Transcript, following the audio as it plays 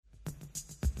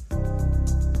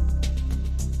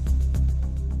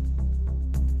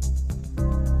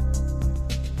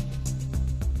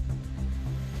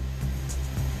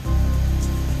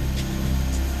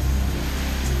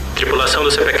gravação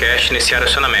do CPCast iniciar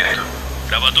acionamento.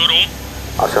 Gravador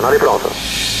 1. Acionar e pronto.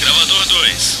 Gravador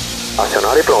 2.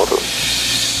 Acionar e pronto.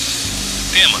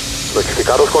 Tema.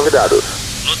 Notificar os convidados.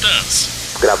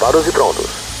 Notans. Gravados e prontos.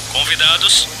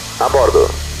 Convidados. A bordo.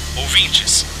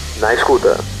 Ouvintes. Na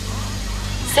escuta.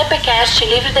 CPCast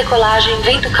livre decolagem,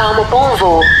 vento calmo, bom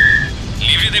voo.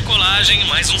 Livre decolagem,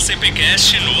 mais um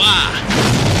CPCast no ar.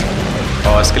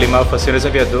 Oscar Lima Alfa, senhores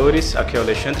aviadores, aqui é o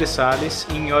Alexandre Salles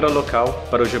e em hora local,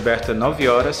 para o Gilberto é 9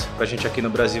 horas, pra gente aqui no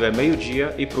Brasil é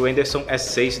meio-dia e pro Anderson é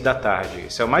 6 da tarde.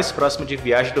 Isso é o mais próximo de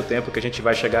viagem do tempo que a gente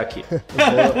vai chegar aqui.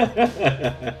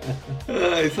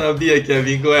 Ai, sabia que ia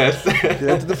vir com essa.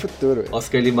 Direto do futuro.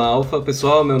 Oscar Lima Alfa,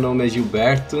 pessoal, meu nome é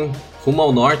Gilberto. Rumo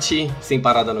ao norte, sem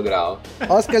parada no grau.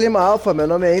 Oscar Lima Alfa, meu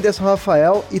nome é Anderson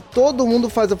Rafael e todo mundo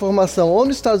faz a formação ou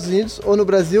nos Estados Unidos, ou no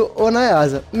Brasil, ou na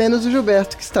EASA, menos o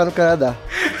Gilberto, que está no Canadá.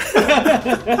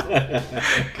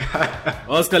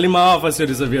 Oscar Lima Alfa,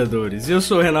 senhores aviadores, eu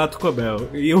sou o Renato Cobel.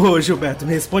 E ô Gilberto,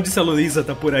 me responde se a Luísa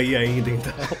tá por aí ainda,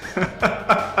 então.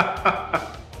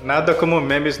 Nada como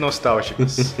memes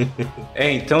nostálgicos.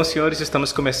 Então, senhores,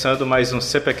 estamos começando mais um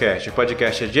CPCast,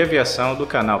 podcast de aviação do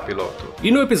canal Piloto. E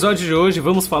no episódio de hoje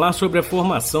vamos falar sobre a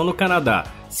formação no Canadá,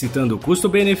 citando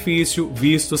custo-benefício,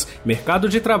 vistos, mercado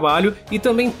de trabalho e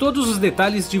também todos os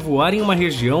detalhes de voar em uma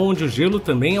região onde o gelo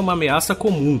também é uma ameaça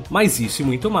comum. Mas isso e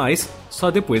muito mais,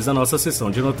 só depois da nossa sessão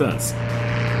de Notans.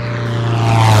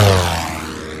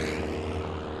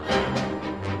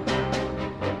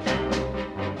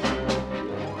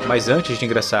 Mas antes de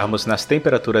ingressarmos nas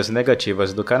temperaturas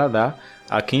negativas do Canadá,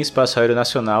 aqui em Espaço Aéreo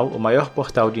Nacional, o maior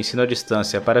portal de ensino à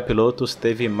distância para pilotos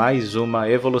teve mais uma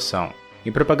evolução.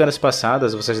 Em propagandas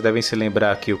passadas, vocês devem se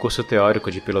lembrar que o curso teórico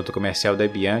de piloto comercial da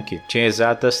Avianca tinha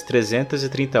exatas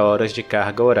 330 horas de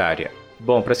carga horária.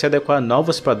 Bom, para se adequar a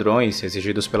novos padrões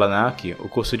exigidos pela ANAC, o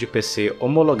curso de PC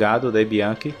homologado da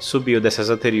Avianca subiu dessas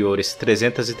anteriores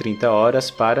 330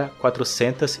 horas para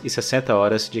 460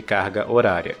 horas de carga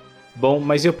horária. Bom,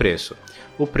 mas e o preço?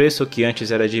 O preço, que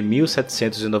antes era de R$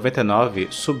 1.799,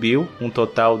 subiu um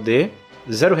total de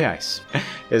R$0.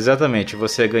 Exatamente,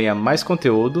 você ganha mais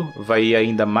conteúdo, vai ir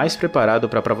ainda mais preparado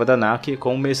para a prova da ANAC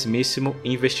com o mesmíssimo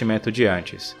investimento de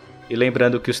antes. E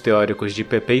lembrando que os teóricos de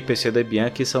PP e PC da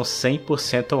Avianca são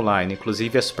 100% online,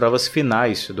 inclusive as provas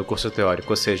finais do curso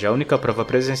teórico, ou seja, a única prova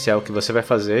presencial que você vai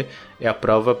fazer é a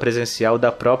prova presencial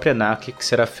da própria ANAC, que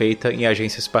será feita em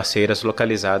agências parceiras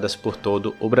localizadas por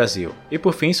todo o Brasil. E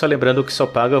por fim, só lembrando que só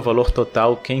paga o valor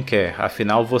total quem quer,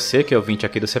 afinal você que é ouvinte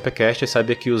aqui do CPCast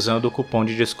sabe que usando o cupom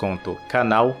de desconto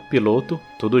Canal Piloto,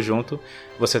 tudo junto,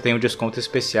 você tem um desconto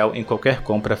especial em qualquer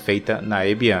compra feita na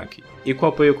Avianca. E com o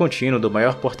apoio contínuo do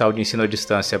maior portal de ensino à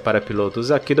distância para pilotos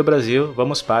aqui do Brasil,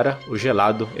 vamos para o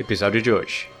gelado episódio de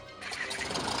hoje.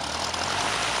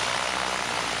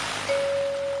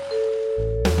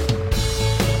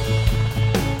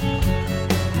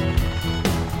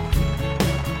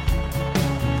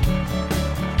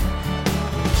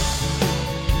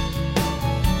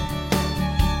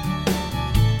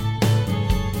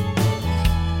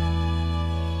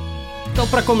 Então,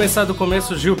 para começar do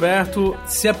começo, Gilberto,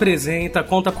 se apresenta,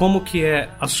 conta como que é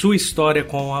a sua história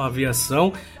com a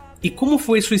aviação e como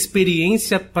foi sua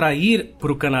experiência para ir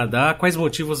para o Canadá, quais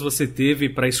motivos você teve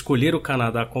para escolher o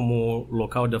Canadá como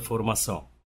local da formação?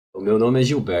 O meu nome é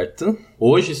Gilberto,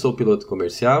 hoje sou piloto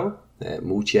comercial,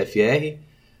 multi-FR,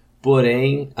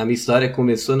 porém a minha história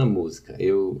começou na música.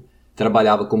 Eu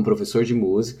trabalhava como professor de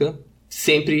música,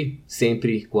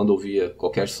 sempre quando ouvia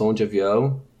qualquer som de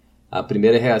avião, a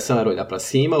primeira reação era olhar para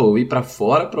cima ou ir para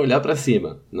fora para olhar para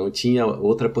cima. Não tinha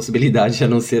outra possibilidade a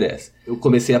não ser essa. Eu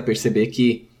comecei a perceber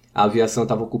que a aviação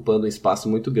estava ocupando um espaço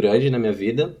muito grande na minha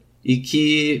vida e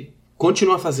que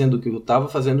continuar fazendo o que eu estava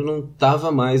fazendo não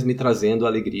estava mais me trazendo a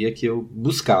alegria que eu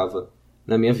buscava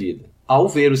na minha vida. Ao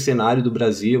ver o cenário do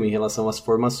Brasil em relação às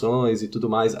formações e tudo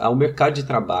mais, ao mercado de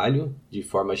trabalho, de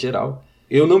forma geral,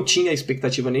 eu não tinha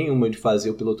expectativa nenhuma de fazer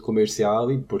o piloto comercial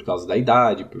e por causa da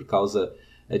idade, por causa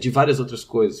de várias outras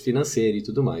coisas, financeira e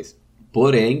tudo mais.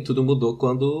 Porém, tudo mudou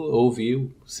quando ouvi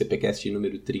o CPCast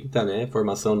número 30, né?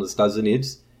 Formação nos Estados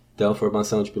Unidos. Então,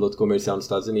 formação de piloto comercial nos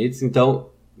Estados Unidos. Então,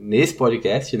 nesse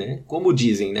podcast, né? Como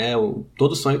dizem, né?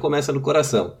 Todo sonho começa no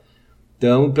coração.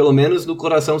 Então, pelo menos no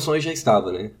coração o sonho já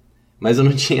estava, né? Mas eu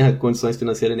não tinha condições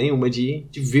financeiras nenhuma de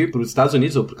vir para os Estados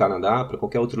Unidos ou para o Canadá, para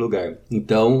qualquer outro lugar.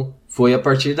 Então, foi a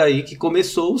partir daí que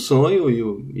começou o sonho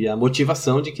e a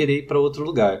motivação de querer ir para outro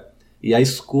lugar. E a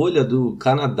escolha do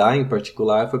Canadá em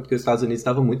particular foi porque os Estados Unidos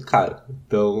estava muito caro.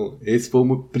 Então, esse foi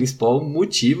o principal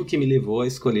motivo que me levou a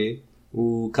escolher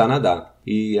o Canadá.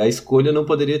 E a escolha não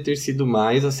poderia ter sido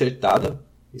mais acertada,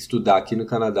 estudar aqui no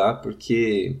Canadá,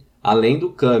 porque além do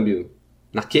câmbio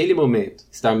naquele momento,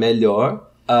 estar melhor.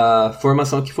 A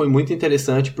formação aqui foi muito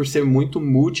interessante por ser muito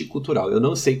multicultural. Eu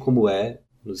não sei como é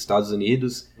nos Estados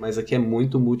Unidos, mas aqui é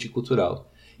muito multicultural.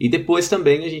 E depois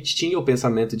também a gente tinha o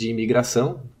pensamento de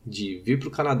imigração, de vir para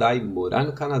o Canadá e morar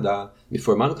no Canadá, me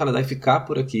formar no Canadá e ficar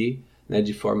por aqui, né,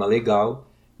 de forma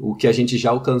legal. O que a gente já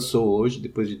alcançou hoje,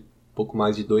 depois de pouco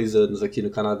mais de 2 anos aqui no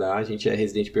Canadá, a gente é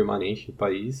residente permanente no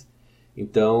país.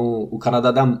 Então, o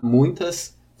Canadá dá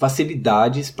muitas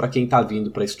facilidades para quem está vindo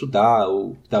para estudar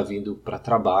ou está vindo para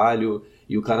trabalho.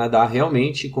 E o Canadá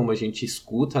realmente, como a gente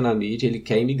escuta na mídia, ele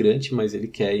quer imigrante, mas ele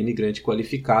quer imigrante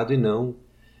qualificado e não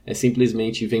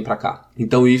simplesmente vem para cá.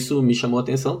 Então isso me chamou a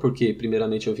atenção, porque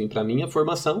primeiramente eu vim para minha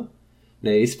formação,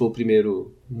 né? Esse foi o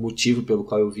primeiro motivo pelo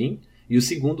qual eu vim. E o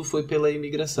segundo foi pela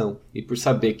imigração. E por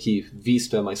saber que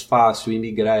visto é mais fácil,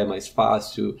 imigrar é mais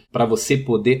fácil, para você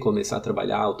poder começar a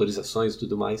trabalhar, autorizações e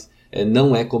tudo mais,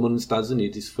 não é como nos Estados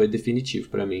Unidos. Isso foi definitivo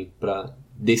para mim, para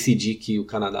decidir que o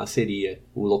Canadá seria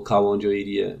o local onde eu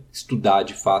iria estudar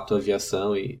de fato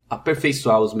aviação e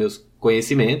aperfeiçoar os meus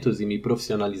conhecimentos e me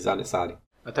profissionalizar nessa área.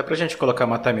 Até para a gente colocar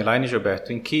uma timeline,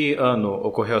 Gilberto, em que ano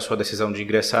ocorreu a sua decisão de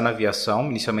ingressar na aviação,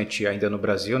 inicialmente ainda no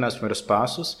Brasil, nos primeiros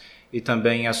passos, e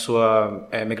também a sua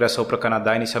migração para o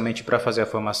Canadá, inicialmente para fazer a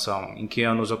formação? Em que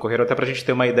anos ocorreram? Até para a gente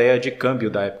ter uma ideia de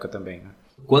câmbio da época também, né?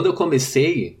 Quando eu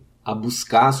comecei a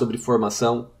buscar sobre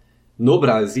formação no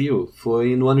Brasil,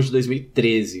 foi no ano de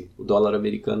 2013. O dólar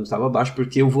americano estava baixo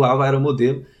porque eu voava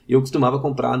aeromodelo e eu costumava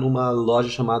comprar numa loja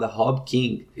chamada Hobby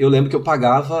King. Eu lembro que eu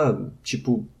pagava,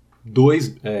 tipo,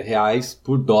 R$2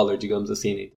 por dólar, digamos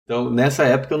assim, né? Então, nessa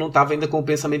época eu não estava ainda com o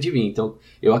pensamento de vir. Então,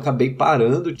 eu acabei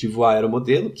parando de voar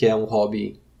aeromodelo, que é um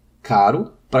hobby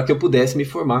caro, para que eu pudesse me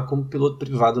formar como piloto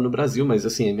privado no Brasil. Mas,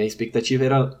 assim, a minha expectativa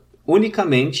era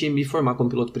unicamente me formar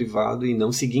como piloto privado e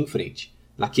não seguir em frente,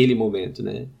 naquele momento,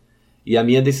 né? E a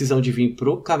minha decisão de vir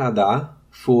pro Canadá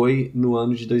foi no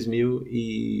ano de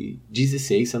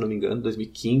 2016, se eu não me engano,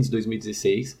 2015,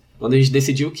 2016, quando a gente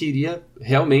decidiu que iria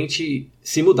realmente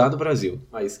se mudar do Brasil.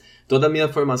 Mas toda a minha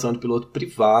formação de piloto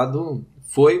privado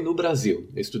foi no Brasil.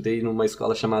 Eu estudei numa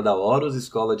escola chamada Horus,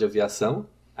 Escola de Aviação.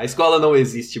 A escola não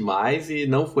existe mais e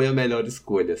não foi a melhor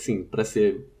escolha. Assim, para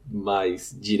ser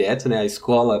mais direto, né? A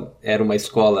escola era uma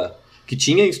escola que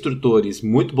tinha instrutores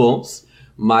muito bons,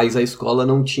 mas a escola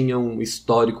não tinha um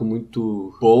histórico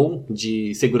muito bom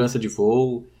de segurança de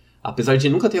voo. Apesar de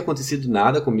nunca ter acontecido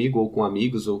nada comigo, ou com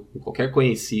amigos, ou com qualquer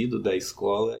conhecido da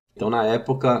escola. Então, na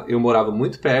época, eu morava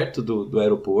muito perto do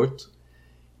aeroporto.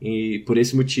 E, por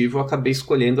esse motivo, eu acabei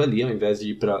escolhendo ali, ao invés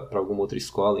de ir para alguma outra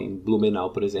escola, em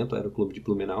Blumenau, por exemplo, era o clube de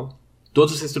Blumenau.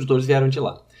 Todos os instrutores vieram de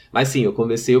lá. Mas sim, eu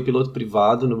comecei o piloto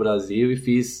privado no Brasil e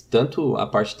fiz tanto a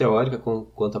parte teórica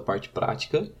quanto a parte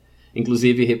prática.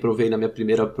 Inclusive, reprovei na minha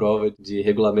primeira prova de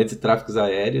regulamentos e tráficos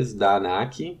aéreos da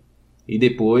ANAC. E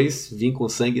depois vim com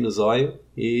sangue nos olhos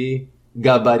e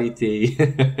gabaritei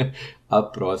a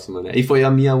próxima, né? E foi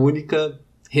a minha única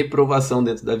reprovação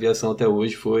dentro da aviação até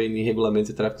hoje, foi em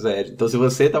regulamentos e tráficos aéreos. Então, se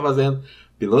você está fazendo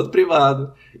piloto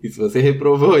privado e se você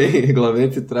reprovou em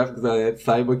regulamentos e tráficos aéreos,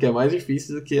 saiba que é mais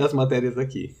difícil do que as matérias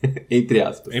aqui, entre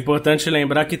aspas. É importante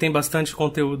lembrar que tem bastante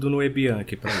conteúdo no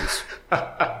Ebianchi para isso,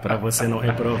 para você não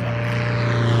reprovar.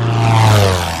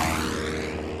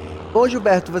 Bom,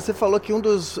 Gilberto, você falou que um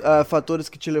dos fatores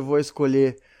que te levou a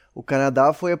escolher o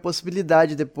Canadá foi a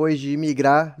possibilidade depois de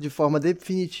imigrar de forma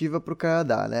definitiva para o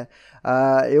Canadá, né?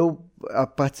 Eu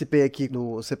participei aqui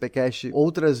no CPCast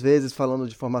outras vezes falando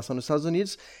de formação nos Estados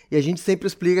Unidos e a gente sempre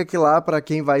explica que lá, para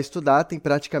quem vai estudar, tem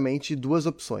praticamente 2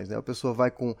 opções, né? A pessoa vai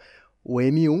com o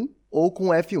M1 ou com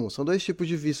o F1. São 2 tipos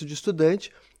de visto de estudante.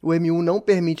 O M1 não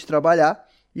permite trabalhar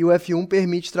e o F1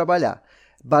 permite trabalhar.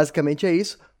 Basicamente é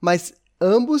isso, mas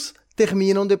ambos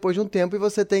terminam depois de um tempo e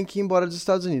você tem que ir embora dos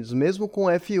Estados Unidos. Mesmo com o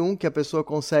F1, que a pessoa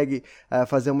consegue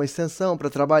fazer uma extensão para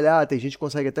trabalhar, tem gente que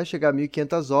consegue até chegar a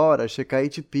 1.500 horas, checar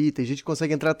ATP, tem gente que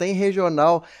consegue entrar até em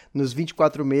regional nos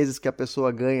 24 meses que a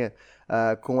pessoa ganha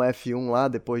com o F1 lá,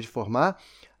 depois de formar.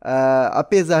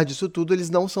 Apesar disso tudo, eles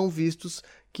não são vistos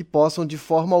que possam de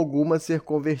forma alguma ser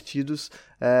convertidos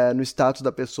no status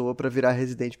da pessoa para virar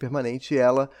residente permanente, e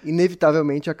ela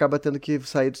inevitavelmente acaba tendo que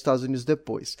sair dos Estados Unidos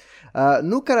depois.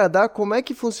 No Canadá, como é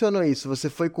que funciona isso? Você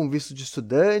foi com visto de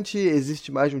estudante? Existe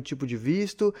mais de um tipo de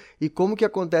visto? E como que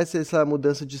acontece essa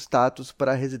mudança de status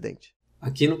para residente?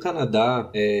 Aqui no Canadá,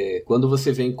 quando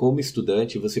você vem como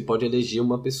estudante, você pode eleger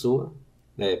uma pessoa,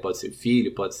 pode ser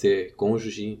filho, pode ser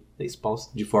cônjuge, spouse,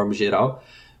 de forma geral.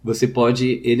 Você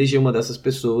pode eleger uma dessas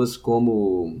pessoas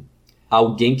como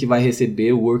alguém que vai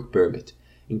receber o Work Permit.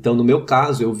 Então, no meu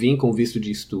caso, eu vim com visto de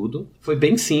estudo. Foi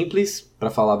bem simples, para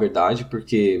falar a verdade,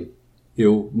 porque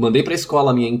eu mandei para a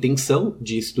escola a minha intenção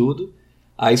de estudo.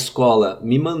 A escola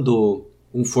me mandou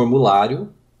um formulário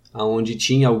onde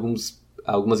tinha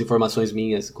algumas informações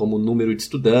minhas, como número de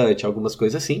estudante, algumas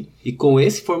coisas assim. E com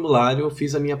esse formulário eu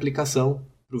fiz a minha aplicação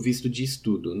para o visto de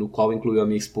estudo, no qual incluiu a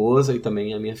minha esposa e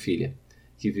também a minha filha,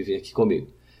 que vivem aqui comigo.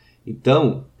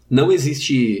 Então, não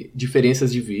existe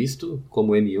diferenças de visto,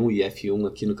 como M1 e F1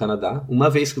 aqui no Canadá.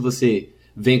 Uma vez que você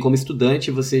vem como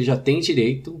estudante, você já tem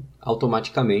direito,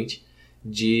 automaticamente,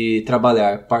 de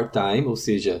trabalhar part-time, ou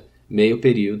seja, meio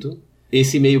período.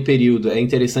 Esse meio período é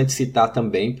interessante citar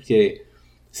também, porque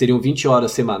seriam 20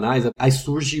 horas semanais. Aí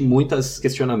surgem muitos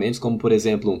questionamentos, como por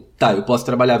exemplo, eu posso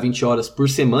trabalhar 20 horas por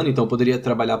semana, então eu poderia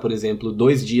trabalhar, por exemplo,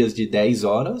 2 dias de 10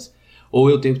 horas, ou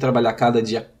eu tenho que trabalhar cada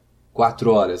dia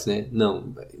 4 horas, né?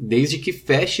 Não, desde que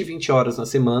feche 20 horas na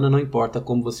semana, não importa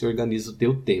como você organiza o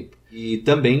teu tempo. E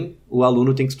também o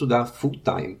aluno tem que estudar full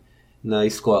time na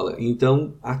escola.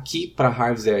 Então, aqui para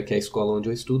Harves Air, que é a escola onde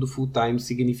eu estudo, full time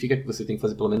significa que você tem que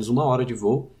fazer pelo menos 1 hora de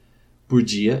voo por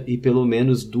dia e pelo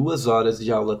menos 2 horas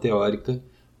de aula teórica,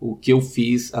 o que eu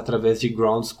fiz através de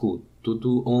Ground School,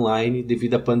 tudo online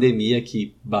devido à pandemia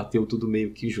que bateu tudo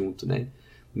meio que junto, né?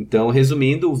 Então,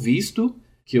 resumindo, o visto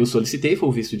que eu solicitei foi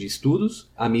o visto de estudos,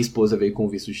 a minha esposa veio com o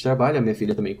visto de trabalho, a minha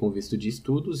filha também com o visto de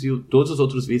estudos, e todos os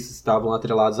outros vistos estavam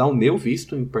atrelados ao meu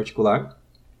visto em particular.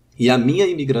 E a minha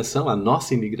imigração, a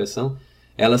nossa imigração,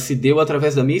 ela se deu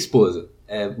através da minha esposa.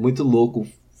 É muito louco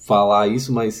falar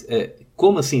isso, mas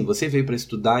como assim? Você veio para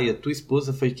estudar e a tua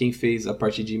esposa foi quem fez a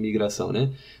parte de imigração,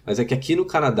 né? Mas é que aqui no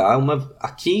Canadá,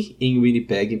 aqui em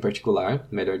Winnipeg em particular,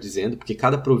 melhor dizendo, porque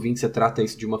cada província trata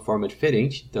isso de uma forma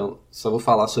diferente, então só vou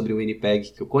falar sobre o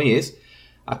Winnipeg que eu conheço.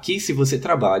 Aqui, se você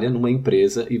trabalha numa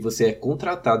empresa e você é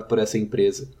contratado por essa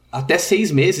empresa, até 6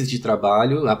 meses de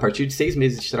trabalho, a partir de 6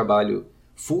 meses de trabalho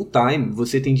full time,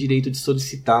 você tem direito de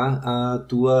solicitar a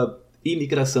tua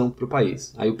imigração para o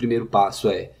país. Aí o primeiro passo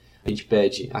a gente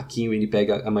pede, aqui em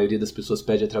Winnipeg a maioria das pessoas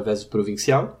pede através do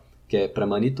provincial, que é para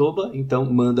Manitoba, então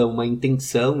manda uma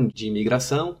intenção de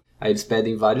imigração, aí eles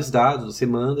pedem vários dados, você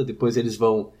manda, depois eles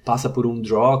passa por um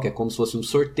draw, que é como se fosse um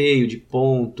sorteio de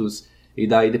pontos, e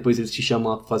daí depois eles te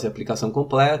chamam a fazer a aplicação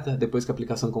completa, depois que a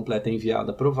aplicação completa é enviada,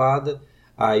 aprovada,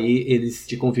 aí eles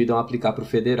te convidam a aplicar para o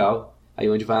federal, aí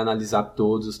onde vai analisar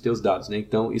todos os teus dados, né?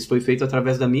 Então isso foi feito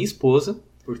através da minha esposa,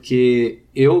 porque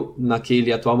eu,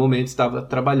 naquele atual momento, estava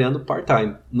trabalhando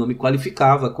part-time. Não me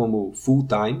qualificava como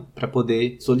full-time para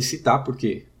poder solicitar,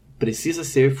 porque precisa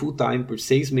ser full-time por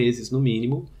 6 meses no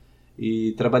mínimo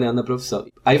e trabalhando na profissão.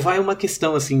 Aí vai uma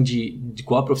questão assim de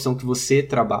qual a profissão que você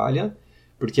trabalha,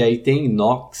 porque aí tem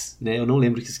NOC, né? Eu não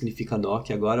lembro o que significa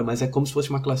NOC agora, mas é como se fosse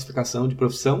uma classificação de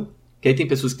profissão, que aí tem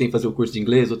pessoas que têm que fazer o curso de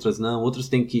inglês, outras não, outros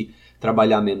têm que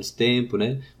trabalhar menos tempo,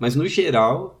 né? Mas no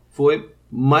geral foi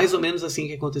mais ou menos assim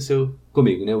que aconteceu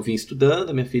comigo, né? Eu vim estudando,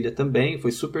 a minha filha também,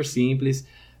 foi super simples.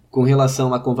 Com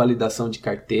relação à convalidação de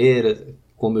carteira,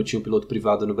 como eu tinha um piloto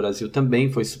privado no Brasil,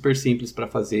 também foi super simples para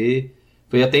fazer.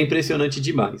 Foi até impressionante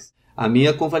demais. A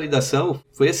minha convalidação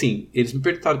foi assim, eles me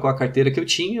perguntaram qual a carteira que eu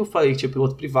tinha, eu falei que tinha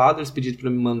piloto privado, eles pediram para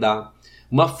me mandar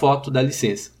uma foto da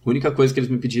licença. A única coisa que eles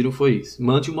me pediram foi isso,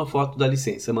 mande uma foto da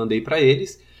licença. Eu mandei para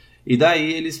eles, e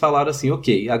daí eles falaram assim,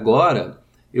 ok, agora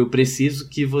eu preciso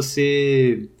que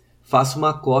você faça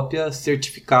uma cópia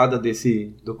certificada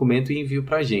desse documento e envie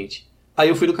para a gente. Aí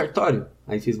eu fui no cartório,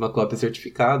 aí fiz uma cópia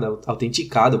certificada,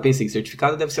 autenticada, eu pensei,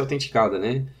 certificada deve ser autenticada,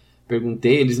 né?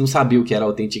 Perguntei, eles não sabiam o que era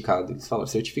autenticado, eles falaram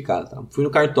certificado. Tá? Fui no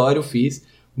cartório, fiz,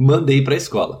 mandei para a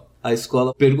escola. A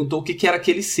escola perguntou o que era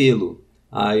aquele selo.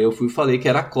 Aí eu falei que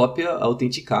era a cópia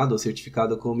autenticada ou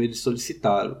certificada como eles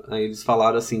solicitaram. Aí eles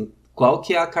falaram assim, qual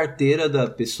que é a carteira da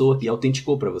pessoa que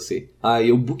autenticou para você? Aí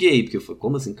eu buguei, porque eu falei,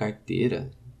 como assim carteira?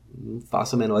 Não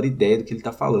faço a menor ideia do que ele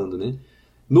está falando, né?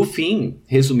 No fim,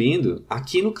 resumindo,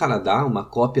 aqui no Canadá, uma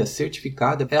cópia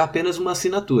certificada é apenas uma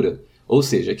assinatura. Ou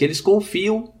seja, que eles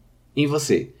confiam em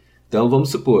você. Então, vamos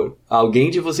supor, alguém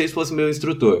de vocês fosse meu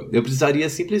instrutor. Eu precisaria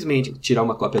simplesmente tirar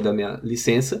uma cópia da minha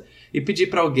licença e pedir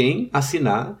para alguém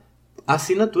assinar a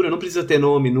assinatura. Não precisa ter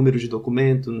nome, número de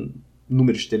documento,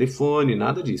 número de telefone,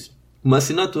 nada disso. Uma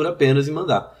assinatura apenas e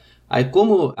mandar. Aí,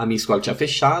 como a minha escola tinha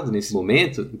fechado nesse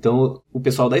momento, então o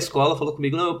pessoal da escola falou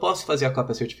comigo, não, eu posso fazer a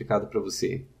cópia certificada para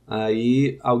você.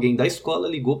 Aí, alguém da escola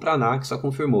ligou para a ANAC e só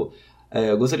confirmou.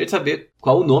 Eu gostaria de saber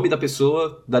qual o nome da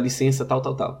pessoa da licença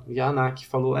tal. E a ANAC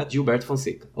falou, Gilberto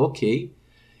Fonseca. Ok.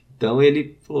 Então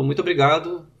ele falou, muito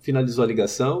obrigado, finalizou a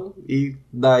ligação e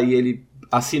daí ele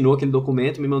assinou aquele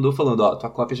documento, me mandou falando, tua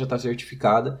cópia já está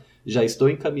certificada, já estou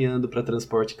encaminhando para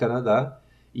Transporte Canadá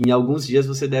e em alguns dias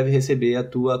você deve receber a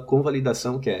tua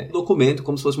convalidação, que é um documento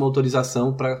como se fosse uma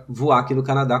autorização para voar aqui no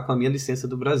Canadá com a minha licença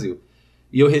do Brasil.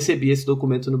 E eu recebi esse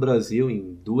documento no Brasil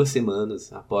em 2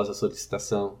 semanas após a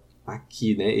solicitação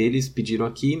aqui, né? Eles pediram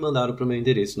aqui e mandaram para o meu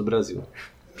endereço no Brasil.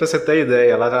 Para você ter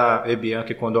ideia, lá na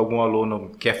EBIANC, quando algum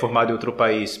aluno que é formado em outro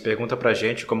país pergunta para a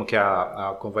gente como que é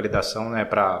a convalidação, né,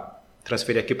 para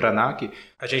transferir aqui para a ANAC,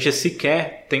 a gente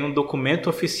sequer tem um documento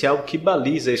oficial que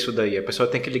baliza isso daí. A pessoa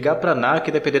tem que ligar para a ANAC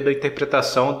e, dependendo da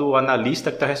interpretação do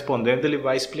analista que está respondendo, ele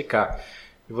vai explicar.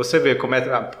 E você vê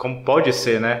como pode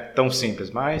ser, né, tão simples,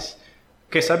 mas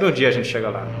quem sabe um dia a gente chega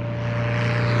lá.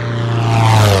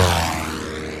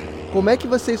 Como é que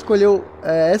você escolheu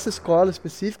essa escola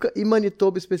específica e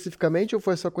Manitoba especificamente, ou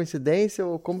foi só coincidência,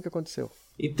 ou como que aconteceu?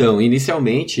 Então,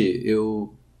 inicialmente,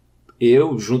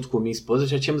 eu junto com minha esposa,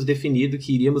 já tínhamos definido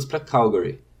que iríamos para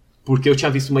Calgary, porque eu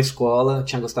tinha visto uma escola,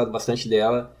 tinha gostado bastante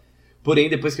dela, porém,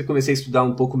 depois que eu comecei a estudar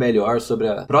um pouco melhor sobre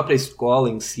a própria escola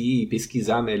em si,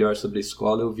 pesquisar melhor sobre a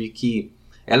escola, eu vi que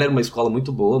ela era uma escola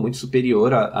muito boa, muito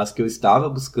superior às que eu estava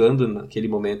buscando naquele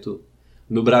momento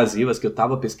no Brasil, as que eu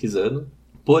estava pesquisando.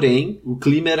 Porém, o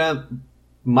clima era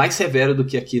mais severo do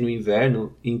que aqui no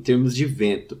inverno em termos de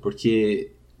vento,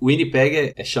 porque o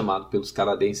Winnipeg é chamado pelos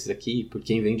canadenses aqui, por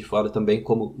quem vem de fora também,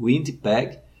 como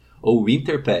Windpeg ou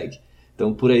Winterpeg.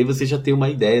 Então, por aí você já tem uma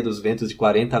ideia dos ventos de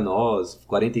 40 nós,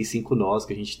 45 nós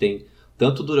que a gente tem,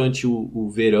 tanto durante o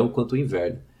verão quanto o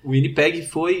inverno. O Winnipeg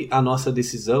foi a nossa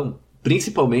decisão,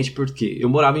 principalmente porque eu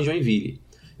morava em Joinville.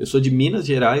 Eu sou de Minas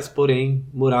Gerais, porém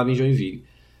morava em Joinville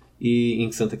e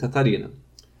em Santa Catarina.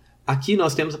 Aqui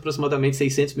nós temos aproximadamente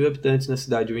 600 mil habitantes na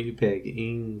cidade de Winnipeg,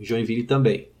 em Joinville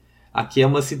também. Aqui é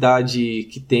uma cidade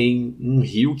que tem um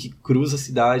rio que cruza a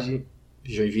cidade,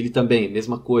 Joinville também,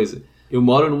 mesma coisa. Eu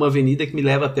moro numa avenida que me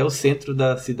leva até o centro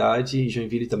da cidade, em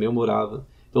Joinville também eu morava.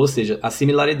 Então, ou seja, as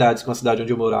similaridades com a cidade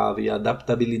onde eu morava e a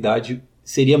adaptabilidade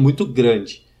seria muito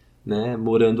grande, né,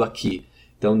 morando aqui.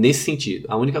 Então, nesse sentido,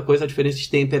 a única coisa é a diferença de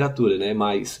temperatura, né,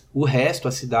 mas o resto,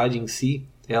 a cidade em si,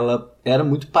 ela era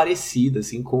muito parecida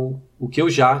assim, com o que eu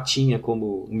já tinha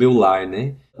como o meu lar,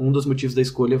 né? Um dos motivos da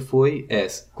escolha foi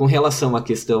essa. Com relação à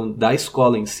questão da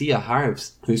escola em si, a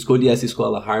Harvest, eu escolhi essa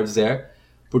escola Harvest Air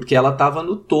porque ela estava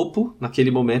no topo, naquele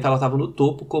momento ela estava no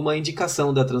topo como a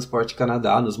indicação da Transporte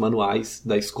Canadá, nos manuais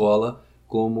da escola,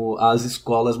 como as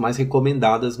escolas mais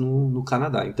recomendadas no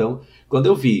Canadá. Então, quando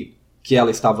eu vi que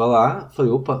ela estava lá,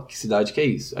 falei, opa, que cidade que é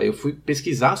isso? Aí eu fui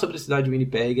pesquisar sobre a cidade de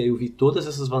Winnipeg, aí eu vi todas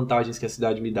essas vantagens que a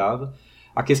cidade me dava.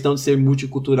 A questão de ser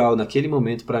multicultural naquele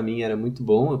momento para mim era muito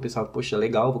bom, eu pensava, poxa,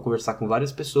 legal, vou conversar com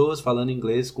várias pessoas falando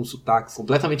inglês, com sotaques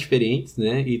completamente diferentes,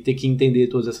 né, e ter que entender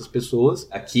todas essas pessoas.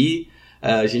 Aqui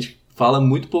a gente fala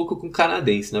muito pouco com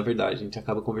canadense, na verdade, a gente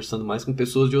acaba conversando mais com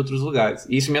pessoas de outros lugares.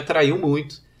 E isso me atraiu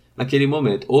muito naquele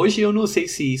momento. Hoje eu não sei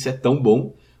se isso é tão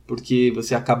bom, porque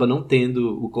você acaba não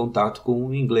tendo o contato com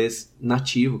o inglês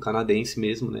nativo, canadense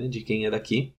mesmo, né, de quem é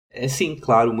daqui. É sim,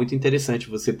 claro, muito interessante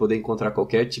você poder encontrar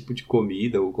qualquer tipo de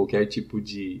comida ou qualquer tipo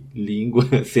de língua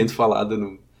sendo falada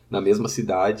na mesma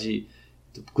cidade.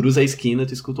 Tu cruza a esquina,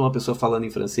 tu escuta uma pessoa falando em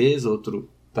francês, outro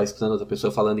tá escutando outra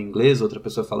pessoa falando em inglês, outra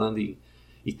pessoa falando em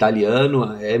italiano.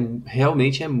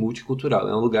 Realmente é multicultural,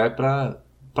 é um lugar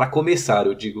para começar.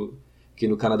 Eu digo que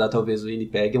no Canadá talvez o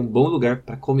Winnipeg é um bom lugar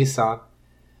para começar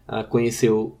a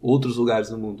conhecer outros lugares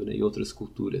no mundo, né, e outras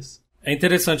culturas. É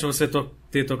interessante você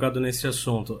ter tocado nesse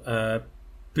assunto.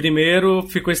 Primeiro,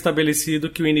 ficou estabelecido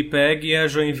que o Winnipeg é a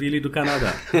Joinville do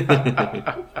Canadá.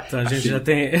 Então a gente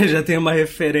já tem uma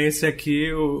referência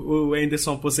aqui. O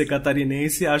Anderson, por ser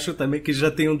catarinense, acho também que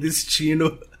já tem um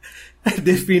destino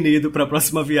definido para a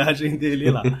próxima viagem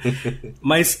dele lá.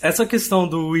 Mas essa questão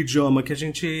do idioma, que a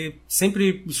gente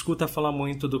sempre escuta falar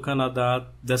muito do Canadá,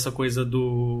 dessa coisa de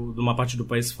uma parte do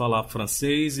país falar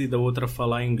francês e da outra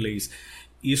falar inglês.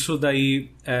 Isso daí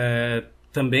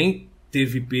também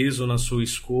teve peso na sua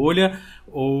escolha,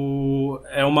 ou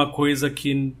é uma coisa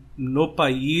que no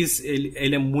país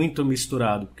ele é muito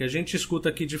misturado? Porque a gente escuta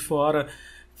aqui de fora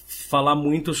falar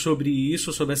muito sobre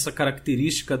isso, sobre essa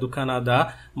característica do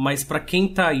Canadá, mas para quem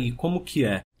está aí, como que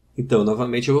é? Então,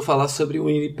 novamente eu vou falar sobre o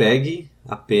Winnipeg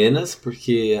apenas,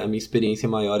 porque a minha experiência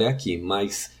maior é aqui,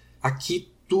 mas aqui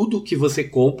tudo que você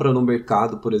compra no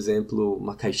mercado, por exemplo,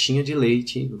 uma caixinha de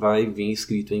leite, vai vir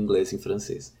escrito em inglês e em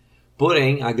francês.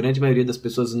 Porém, a grande maioria das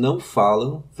pessoas não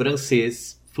falam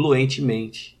francês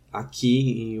fluentemente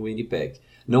aqui em Winnipeg.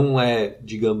 Não é,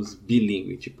 digamos,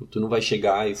 bilíngue. Tipo, tu não vai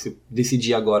chegar e se eu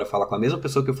decidir agora falar com a mesma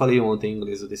pessoa que eu falei ontem em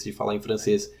inglês, eu decidi falar em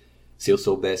francês, se eu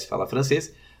soubesse falar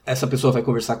francês, essa pessoa vai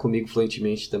conversar comigo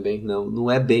fluentemente também.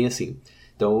 Não é bem assim.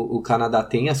 Então, o Canadá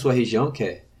tem a sua região, que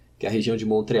é a região de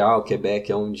Montreal,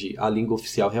 Quebec, onde a língua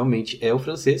oficial realmente é o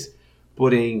francês.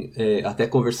 Porém, até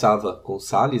conversava com o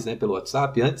Salles, né, pelo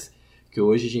WhatsApp antes, que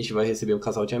hoje a gente vai receber um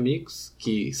casal de amigos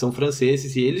que são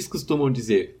franceses e eles costumam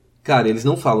dizer, cara, eles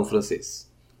não falam francês.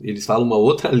 Eles falam uma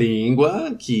outra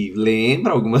língua que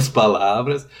lembra algumas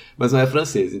palavras, mas não é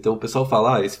francês. Então o pessoal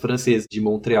fala, esse francês de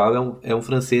Montreal é um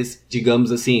francês,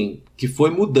 digamos assim, que foi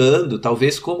mudando,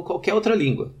 talvez como qualquer outra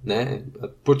língua, né?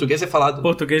 Português é falado...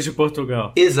 Português de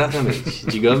Portugal. Exatamente.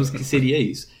 Digamos que seria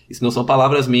isso. Isso não são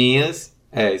palavras minhas...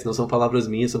 isso não são palavras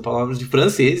minhas, são palavras de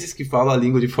franceses que falam a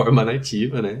língua de forma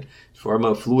nativa, né? De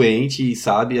forma fluente e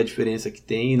sabe a diferença que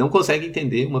tem e não consegue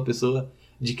entender uma pessoa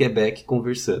de Quebec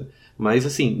conversando. Mas,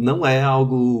 assim, não é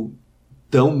algo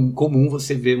tão comum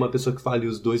você ver uma pessoa que fale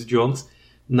os dois idiomas.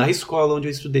 Na escola onde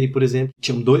eu estudei, por exemplo,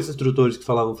 tinham 2 instrutores que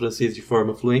falavam francês de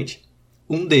forma fluente.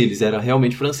 Um deles era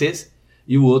realmente francês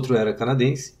e o outro era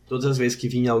canadense. Todas as vezes que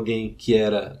vinha alguém que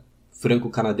era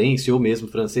franco-canadense ou mesmo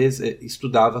francês,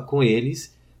 estudava com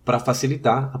eles para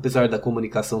facilitar, apesar da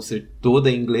comunicação ser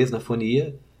toda em inglês na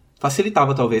fonia,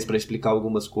 facilitava talvez para explicar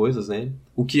algumas coisas, né?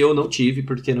 O que eu não tive,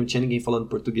 porque não tinha ninguém falando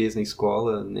português na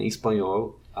escola, nem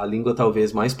espanhol. A língua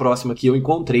talvez mais próxima que eu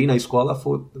encontrei na escola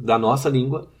da nossa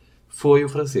língua foi o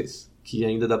francês, que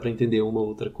ainda dá para entender uma ou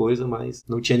outra coisa, mas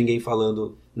não tinha ninguém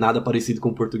falando nada parecido com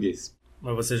o português.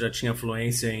 Mas você já tinha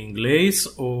fluência em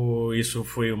inglês ou isso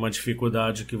foi uma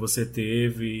dificuldade que você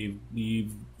teve e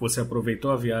você aproveitou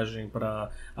a viagem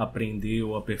para aprender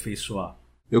ou aperfeiçoar?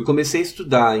 Eu comecei a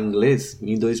estudar inglês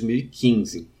em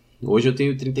 2015. Hoje eu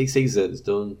tenho 36 anos,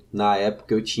 então na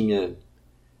época eu tinha...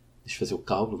 Deixa eu fazer o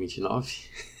cálculo, 29?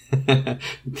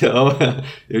 Então,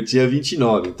 eu tinha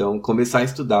 29. Então, começar a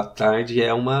estudar tarde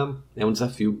é um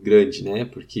desafio grande, né?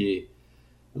 Porque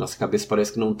a nossa cabeça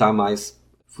parece que não está mais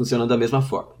funcionando da mesma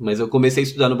forma. Mas eu comecei a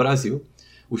estudar no Brasil.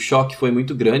 O choque foi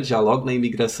muito grande, já logo na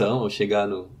imigração, ao chegar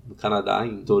no Canadá,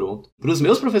 em Toronto. Para os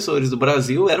meus professores do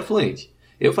Brasil, era fluente.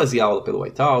 Eu fazia aula pelo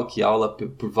Whitetalk, aula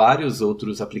por vários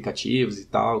outros aplicativos e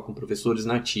tal, com professores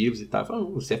nativos e tal. Eu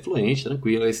falava, você é fluente,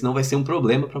 tranquilo, esse não vai ser um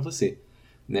problema para você.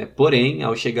 Né? Porém,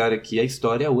 ao chegar aqui, a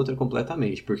história é outra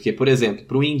completamente. Porque, por exemplo,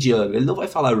 para o indiano, ele não vai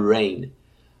falar rain.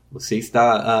 Você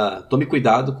está... tome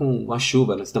cuidado com a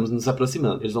chuva, nós estamos nos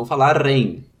aproximando. Eles vão falar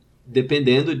rain.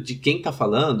 Dependendo de quem está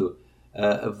falando,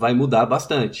 vai mudar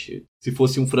bastante. Se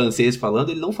fosse um francês falando,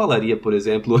 ele não falaria, por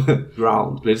exemplo,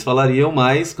 ground. Eles falariam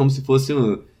mais como se fosse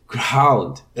um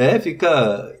ground.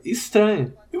 Fica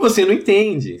estranho. E você não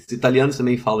entende. Os italianos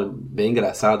também falam bem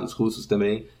engraçado, os russos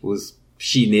também, os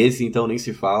chineses então nem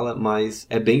se fala, mas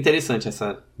é bem interessante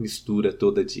essa mistura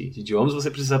toda de idiomas,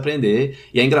 você precisa aprender.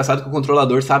 E é engraçado que o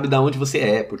controlador sabe de onde você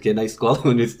é, porque na escola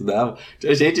onde eu estudava,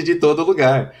 tinha gente de todo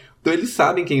lugar. Então eles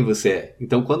sabem quem você é.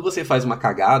 Então quando você faz uma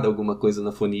cagada, alguma coisa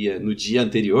na fonia no dia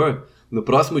anterior, no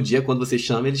próximo dia, quando você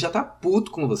chama, ele já tá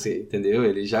puto com você, entendeu?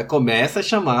 Ele já começa a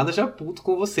chamada já puto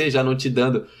com você, já não te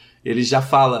dando... Ele já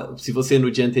fala, se você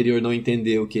no dia anterior não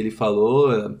entendeu o que ele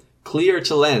falou, clear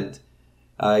to land.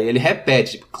 Aí ele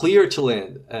repete, clear to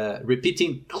land.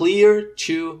 Repeating, clear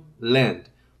to land.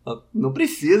 Não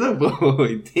precisa, pô.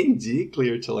 Entendi,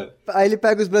 clear to land. Aí ele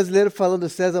pega os brasileiros falando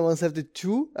César Manserve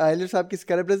to, aí ele sabe que esse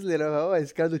cara é brasileiro.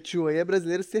 Esse cara do to aí é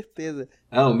brasileiro, certeza.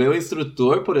 O meu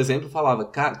instrutor, por exemplo, falava,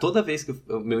 cara, toda vez que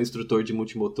o meu instrutor de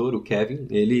multimotor, o Kevin,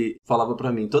 ele falava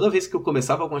pra mim, toda vez que eu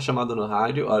começava alguma chamada no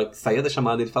rádio, a hora que saía da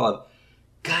chamada, ele falava,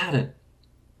 cara,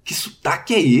 que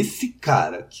sotaque é esse,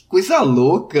 cara? Que coisa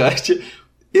louca.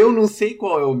 Eu não sei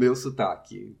qual é o meu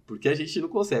sotaque, porque a gente não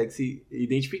consegue se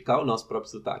identificar o nosso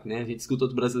próprio sotaque, né? A gente escuta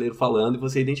outro brasileiro falando e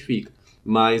você identifica.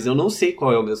 Mas eu não sei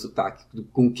qual é o meu sotaque,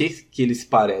 com o que ele se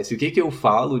parece, o que eu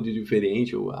falo de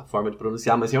diferente, ou a forma de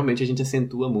pronunciar, mas realmente a gente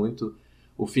acentua muito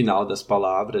o final das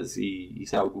palavras e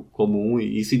isso é algo comum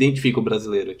e isso identifica o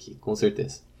brasileiro aqui, com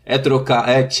certeza.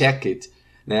 Check it,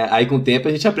 né? Aí com o tempo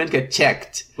a gente aprende que é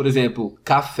checked. Por exemplo,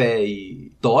 café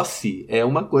e tosse é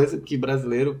uma coisa que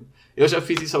brasileiro... Eu já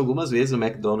fiz isso algumas vezes no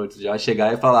McDonald's, já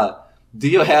chegar e falar, do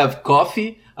you have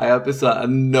coffee? Aí a pessoa,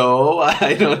 no,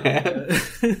 I don't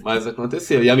have. Mas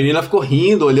aconteceu. E a menina ficou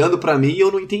rindo, olhando pra mim, e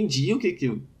eu não entendi o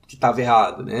que tava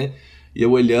errado, né? E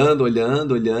eu olhando,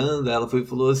 ela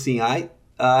falou assim, I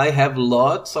have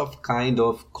lots of kind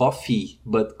of coffee,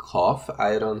 but cough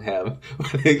I don't have.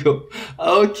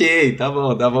 Ok, tá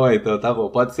bom, então, tá bom,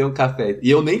 pode ser um café. E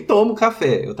eu nem tomo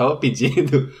café, eu tava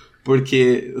pedindo...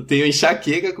 Porque eu tenho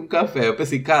enxaqueca com café. Eu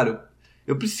pensei, cara,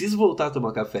 eu preciso voltar a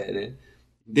tomar café, né?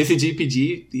 Decidi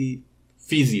pedir e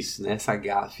fiz isso, né? Essa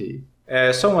gafe.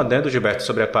 Só um adendo, Gilberto,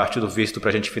 sobre a parte do visto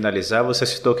para a gente finalizar. Você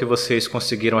citou que vocês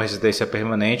conseguiram a residência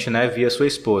permanente, né, via sua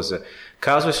esposa.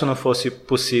 Caso isso não fosse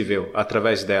possível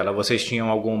através dela, vocês tinham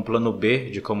algum plano B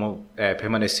de como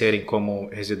permanecerem como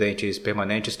residentes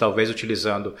permanentes, talvez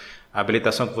utilizando a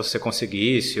habilitação que você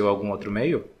conseguisse ou algum outro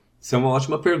meio? Isso é uma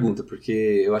ótima pergunta, porque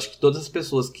eu acho que todas as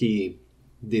pessoas que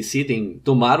decidem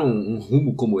tomar um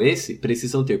rumo como esse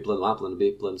precisam ter plano A, plano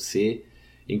B, plano C.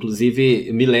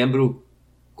 Inclusive, me lembro,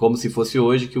 como se fosse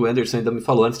hoje, que o Anderson ainda me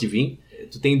falou antes de vir,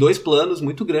 tu tem 2 planos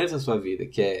muito grandes na sua vida,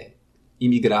 que é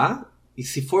imigrar e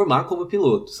se formar como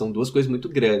piloto. São 2 coisas muito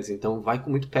grandes, então vai com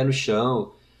muito pé no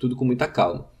chão, tudo com muita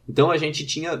calma. Então a gente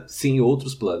tinha, sim,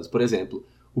 outros planos. Por exemplo,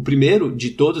 o primeiro de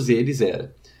todos eles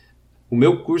era... O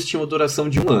meu curso tinha uma duração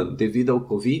de 1 ano. Devido ao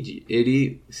Covid,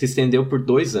 ele se estendeu por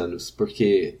 2 anos,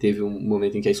 porque teve um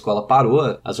momento em que a escola parou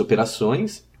as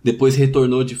operações, depois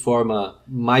retornou de forma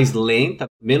mais lenta,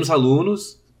 menos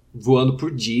alunos voando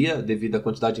por dia, devido à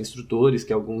quantidade de instrutores,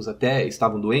 que alguns até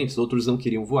estavam doentes, outros não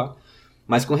queriam voar.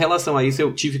 Mas com relação a isso,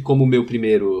 eu tive como meu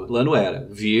primeiro plano era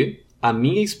vir, a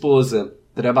minha esposa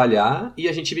trabalhar e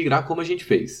a gente migrar como a gente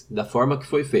fez, da forma que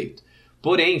foi feito.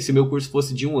 Porém, se meu curso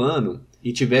fosse de 1 ano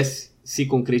e tivesse se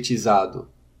concretizado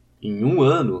em 1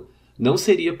 ano, não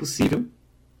seria possível,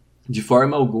 de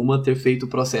forma alguma, ter feito o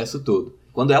processo todo.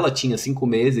 Quando ela tinha 5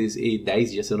 meses e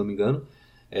 10 dias, se eu não me engano,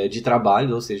 de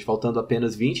trabalho, ou seja, faltando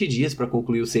apenas 20 dias para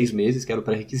concluir os 6 meses, que era o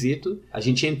pré-requisito, a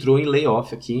gente entrou em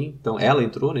layoff aqui, então ela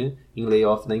entrou, né, em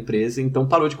layoff na empresa, então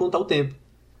parou de contar o tempo.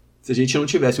 Se a gente não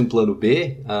tivesse um plano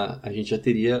B, a gente já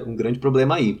teria um grande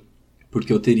problema aí,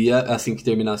 porque eu teria, assim que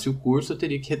terminasse o curso, eu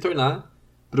teria que retornar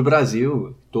para o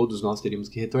Brasil, todos nós teríamos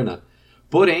que retornar.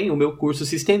 Porém, o meu curso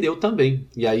se estendeu também.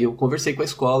 E aí eu conversei com a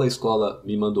escola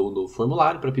me mandou um novo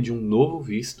formulário para pedir um novo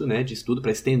visto, né, de estudo,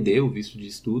 para estender o visto de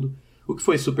estudo, o que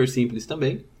foi super simples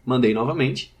também. Mandei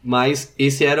novamente, mas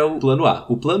esse era o plano A.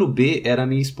 O plano B era a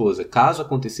minha esposa. Caso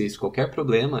acontecesse qualquer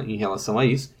problema em relação a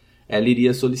isso, ela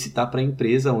iria solicitar para a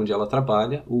empresa onde ela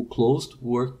trabalha o Closed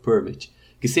Work Permit,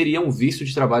 que seria um visto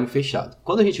de trabalho fechado.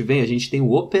 Quando a gente vem, a gente tem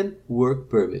o Open Work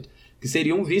Permit, que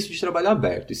seria um visto de trabalho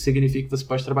aberto. Isso significa que você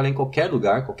pode trabalhar em qualquer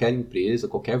lugar, qualquer empresa,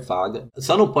 qualquer vaga.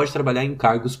 Só não pode trabalhar em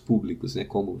cargos públicos, né,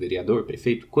 como vereador,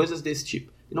 prefeito, coisas desse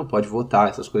tipo. E não pode votar,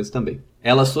 essas coisas também.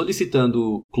 Ela solicitando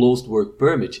o Closed Work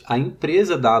Permit, a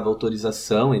empresa dava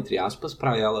autorização, entre aspas,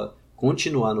 para ela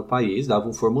continuar no país, dava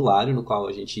um formulário no qual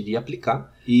a gente iria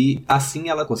aplicar, e assim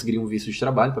ela conseguiria um visto de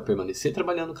trabalho para permanecer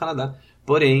trabalhando no Canadá.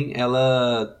 Porém,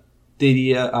 ela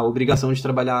teria a obrigação de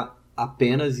trabalhar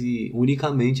apenas e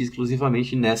unicamente,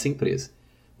 exclusivamente nessa empresa.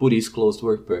 Por isso, Closed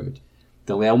Work Permit.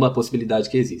 Então, é uma possibilidade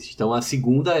que existe. Então, a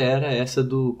segunda era essa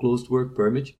do Closed Work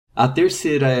Permit. A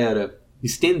terceira era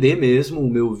estender mesmo o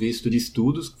meu visto de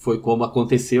estudos, que foi como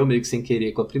aconteceu, meio que sem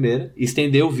querer com a primeira.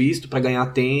 Estender o visto para ganhar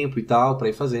tempo e tal, para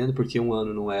ir fazendo, porque 1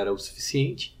 ano não era o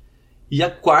suficiente. E a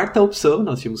quarta opção,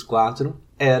 nós tínhamos 4,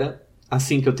 era,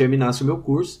 assim que eu terminasse o meu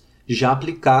curso, já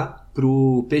aplicar para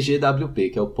o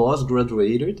PGWP, que é o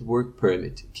Postgraduate Work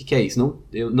Permit. O que é isso?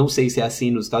 Eu não sei se é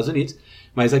assim nos Estados Unidos,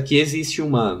 mas aqui existe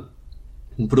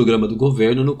um programa do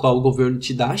governo no qual o governo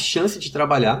te dá a chance de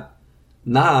trabalhar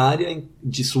na área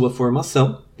de sua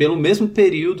formação pelo mesmo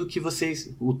período que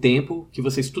o tempo que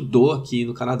você estudou aqui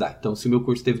no Canadá. Então, se o meu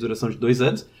curso teve duração de 2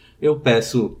 anos, eu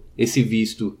peço esse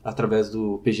visto através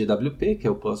do PGWP, que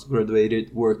é o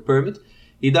Postgraduate Work Permit,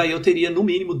 e daí eu teria no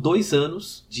mínimo 2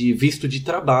 anos de visto de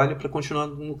trabalho para continuar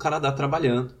no Canadá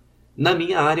trabalhando. Na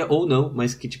minha área ou não,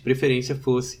 mas que de preferência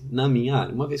fosse na minha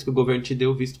área. Uma vez que o governo te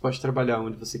deu o visto, pode trabalhar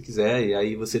onde você quiser, e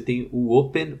aí você tem o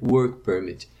Open Work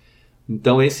Permit.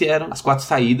 Então, essas eram as 4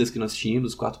 saídas que nós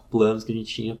tínhamos, os 4 planos que a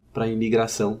gente tinha para a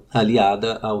imigração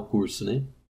aliada ao curso, né?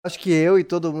 Acho que eu e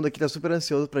todo mundo aqui tá super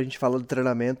ansioso pra gente falar do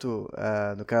treinamento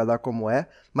no Canadá como é.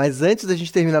 Mas antes da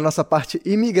gente terminar a nossa parte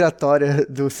imigratória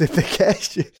do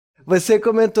CPCast, você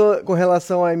comentou com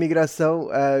relação à imigração,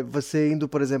 você indo,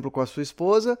 por exemplo, com a sua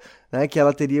esposa, né, que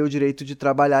ela teria o direito de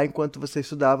trabalhar enquanto você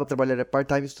estudava, trabalharia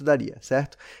part-time e estudaria,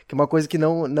 certo? Que é uma coisa que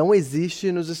não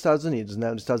existe nos Estados Unidos,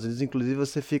 né? Nos Estados Unidos, inclusive,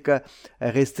 você fica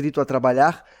restrito a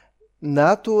trabalhar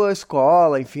na tua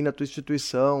escola, enfim, na tua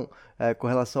instituição, com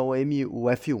relação ao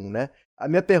F1, né? A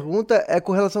minha pergunta é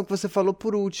com relação ao que você falou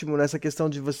por último, nessa questão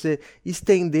de você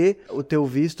estender o teu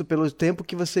visto pelo tempo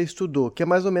que você estudou, que é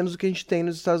mais ou menos o que a gente tem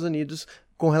nos Estados Unidos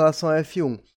com relação ao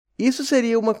F1. Isso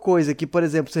seria uma coisa que, por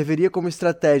exemplo, serviria como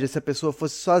estratégia se a pessoa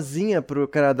fosse sozinha para o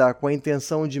Canadá com a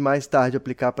intenção de mais tarde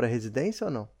aplicar para residência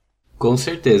ou não? Com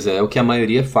certeza, é o que a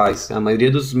maioria faz. A maioria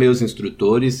dos meus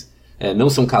instrutores não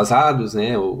são casados,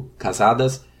 né, ou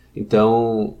casadas,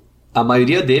 então a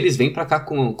maioria deles vem para cá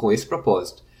com esse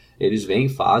propósito. Eles vêm,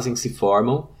 fazem, se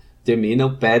formam,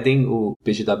 terminam, pedem o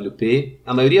PGWP.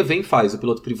 A maioria vem e faz o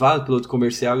piloto privado, piloto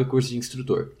comercial e curso de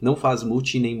instrutor. Não faz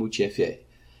multi nem multi-FR.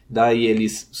 Daí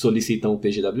eles solicitam o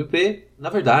PGWP. Na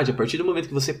verdade, a partir do momento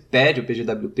que você pede o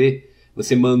PGWP,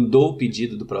 você mandou o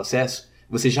pedido do processo,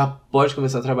 você já pode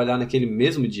começar a trabalhar naquele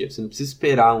mesmo dia. Você não precisa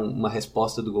esperar uma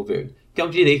resposta do governo, que é um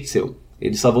direito seu.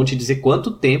 Eles só vão te dizer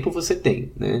quanto tempo você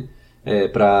tem, né,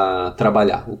 para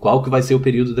trabalhar, qual que vai ser o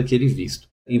período daquele visto.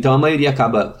 Então a maioria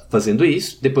acaba fazendo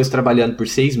isso, depois trabalhando por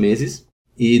 6 meses,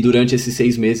 e durante esses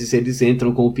 6 meses eles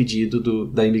entram com o pedido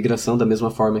da imigração da mesma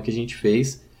forma que a gente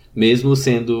fez, mesmo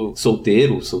sendo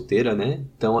solteiro ou solteira, né?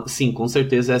 Então, sim, com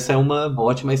certeza essa é uma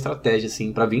ótima estratégia,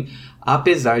 assim, para vir.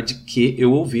 Apesar de que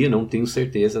eu ouvi, não tenho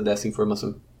certeza dessa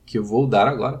informação que eu vou dar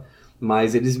agora,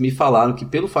 mas eles me falaram que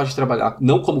pelo fato de trabalhar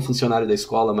não como funcionário da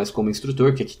escola, mas como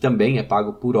instrutor, que aqui também é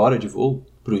pago por hora de voo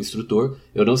para o instrutor,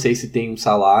 eu não sei se tem um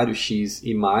salário X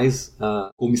e mais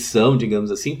a comissão, digamos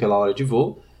assim, pela hora de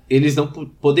voo, eles não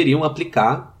poderiam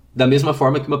aplicar da mesma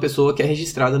forma que uma pessoa que é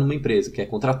registrada numa empresa, que é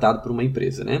contratada por uma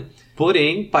empresa, né?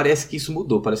 Porém, parece que isso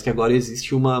mudou, parece que agora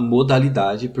existe uma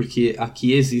modalidade, porque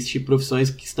aqui existe profissões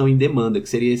que estão em demanda, que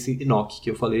seria esse NOC,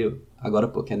 que eu falei agora há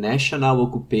pouco, que é National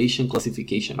Occupation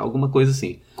Classification, alguma coisa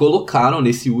assim. Colocaram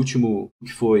nesse último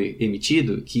que foi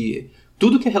emitido, que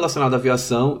tudo que é relacionado à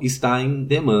aviação está em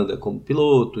demanda, como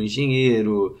piloto,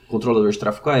 engenheiro, controlador de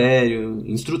tráfego aéreo,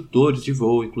 instrutores de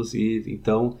voo, inclusive.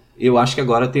 Então, eu acho que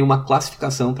agora tem uma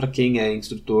classificação para quem é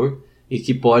instrutor e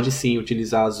que pode, sim,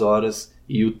 utilizar as horas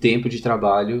e o tempo de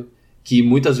trabalho, que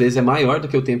muitas vezes é maior do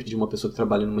que o tempo de uma pessoa que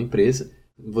trabalha numa empresa.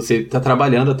 Você está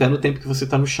trabalhando até no tempo que você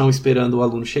está no chão esperando o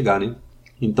aluno chegar, né?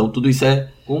 Então, tudo isso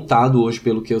é contado hoje,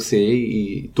 pelo que eu sei,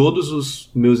 e todos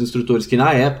os meus instrutores que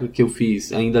na época que eu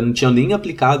fiz ainda não tinham nem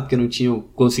aplicado, porque não tinham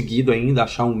conseguido ainda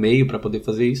achar um meio para poder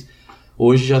fazer isso,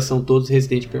 hoje já são todos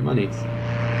residentes permanentes.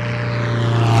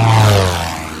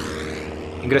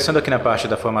 Ingressando aqui na parte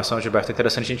da formação, Gilberto, é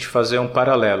interessante a gente fazer um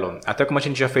paralelo, até como a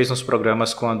gente já fez nos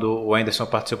programas quando o Anderson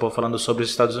participou falando sobre os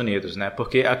Estados Unidos, né?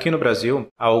 Porque aqui no Brasil,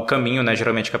 o caminho, né,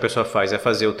 geralmente que a pessoa faz é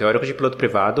fazer o teórico de piloto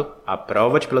privado, a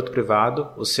prova de piloto privado,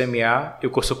 o CMA e o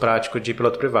curso prático de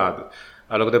piloto privado.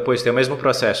 Aí logo depois tem o mesmo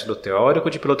processo do teórico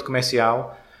de piloto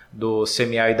comercial, do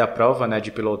CMA e da prova, né,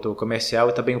 de piloto comercial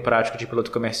e também o prático de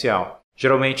piloto comercial.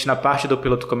 Geralmente, na parte do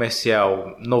piloto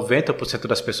comercial, 90%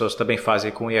 das pessoas também fazem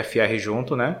com o IFR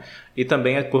junto, né? E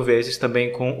também, por vezes,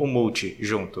 também com o multi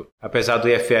junto. Apesar do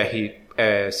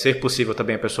IFR ser possível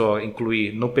também a pessoa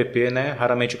incluir no PP, né?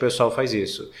 Raramente o pessoal faz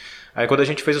isso. Aí quando a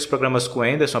gente fez os programas com o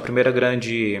Anderson, a primeira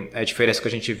grande diferença que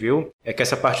a gente viu é que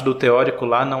essa parte do teórico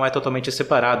lá não é totalmente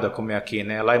separada, como é aqui,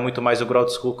 né? Lá é muito mais o Ground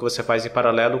School que você faz em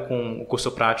paralelo com o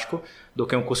curso prático do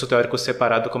que um curso teórico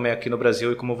separado, como é aqui no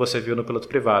Brasil e como você viu no piloto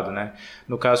privado, né?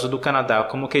 No caso do Canadá,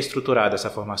 como que é estruturada essa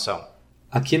formação?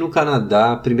 Aqui no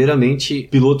Canadá, primeiramente,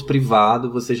 piloto privado,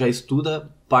 você já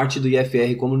estuda parte do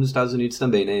IFR, como nos Estados Unidos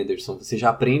também, né, Anderson? Você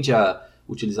já aprende a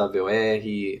utilizar VOR,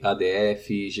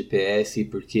 ADF, GPS,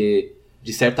 porque,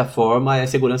 de certa forma, é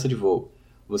segurança de voo.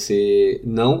 Você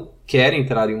não quer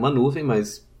entrar em uma nuvem,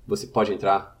 mas você pode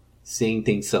entrar sem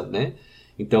intenção, né?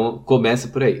 Então, começa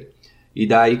por aí. E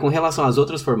daí, com relação às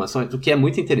outras formações, o que é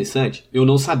muito interessante, eu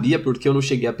não sabia porque eu não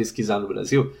cheguei a pesquisar no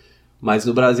Brasil, mas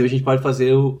no Brasil a gente pode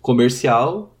fazer o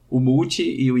comercial, o multi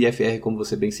e o IFR, como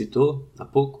você bem citou há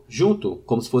pouco, junto,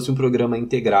 como se fosse um programa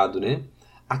integrado, né?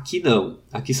 Aqui não.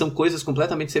 Aqui são coisas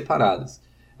completamente separadas.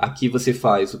 Aqui você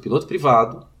faz o piloto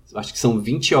privado, acho que são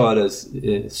 20 horas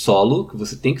solo, que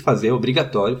você tem que fazer, é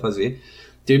obrigatório fazer.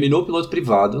 Terminou o piloto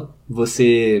privado,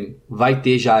 você vai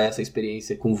ter já essa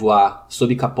experiência com voar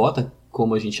sob capota,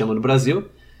 como a gente chama no Brasil,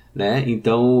 né?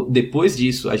 Então, depois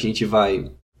disso, a gente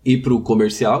vai ir para o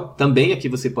comercial. Também aqui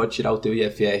você pode tirar o teu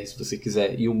IFR, se você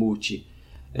quiser, e o multi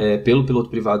pelo piloto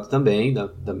privado também,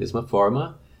 da mesma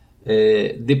forma.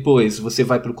 Depois você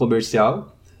vai para o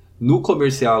comercial. No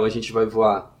comercial a gente vai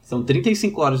voar, são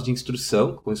 35 horas de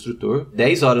instrução com o instrutor,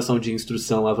 10 horas são de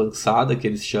instrução avançada, que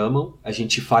eles chamam. A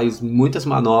gente faz muitas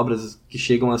manobras que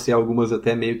chegam a ser algumas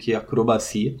até meio que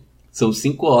acrobacia. São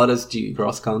 5 horas de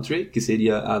cross country, que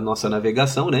seria a nossa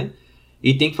navegação, né?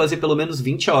 E tem que fazer pelo menos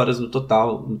 20 horas no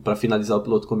total para finalizar o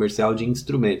piloto comercial de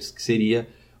instrumentos, que seria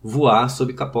voar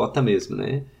sob capota mesmo,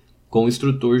 né? Com o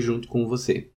instrutor junto com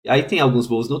você. Aí tem alguns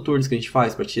voos noturnos que a gente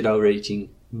faz para tirar o rating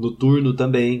noturno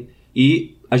também.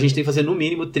 E a gente tem que fazer no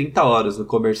mínimo 30 horas no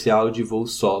comercial de voo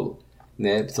solo,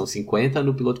 né? São 50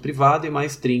 no piloto privado e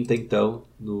mais 30, então,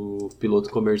 no piloto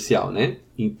comercial, né?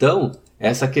 Então,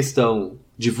 essa questão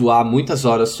de voar muitas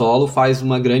horas solo faz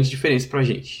uma grande diferença pra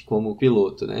gente, como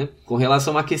piloto, né? Com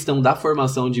relação à questão da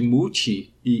formação de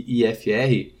multi e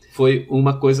IFR, foi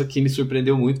uma coisa que me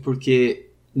surpreendeu muito, porque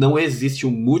não existe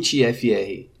um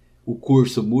multi-IFR, o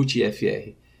curso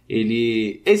multi-IFR.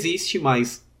 Ele existe,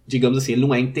 mas, digamos assim, ele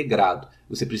não é integrado.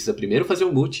 Você precisa primeiro fazer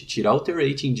o multi, tirar o teu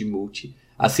rating de multi,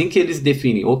 Assim que eles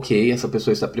definem, ok, essa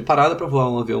pessoa está preparada para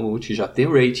voar um avião multi, já tem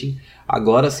rating,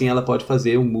 agora sim ela pode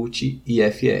fazer um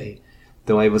multi-IFR.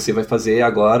 Então aí você vai fazer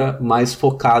agora mais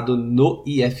focado no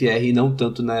IFR e não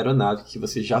tanto na aeronave que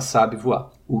você já sabe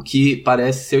voar. O que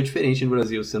parece ser diferente no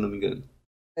Brasil, se eu não me engano.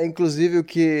 Inclusive o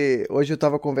que hoje eu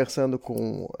estava conversando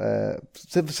com...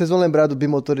 vocês vão lembrar do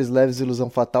Bimotores Leves Ilusão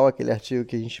Fatal, aquele artigo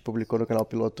que a gente publicou no canal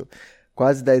Piloto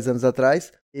quase 10 anos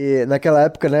atrás. E naquela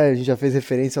época, né, a gente já fez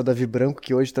referência ao Davi Branco,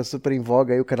 que hoje está super em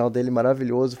voga, aí o canal dele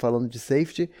maravilhoso, falando de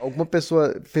safety. Alguma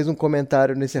pessoa fez um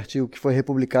comentário nesse artigo que foi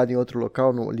republicado em outro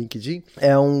local, no LinkedIn.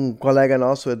 Um colega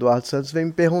nosso, o Eduardo Santos, veio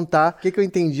me perguntar o que eu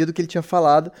entendi do que ele tinha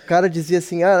falado. O cara dizia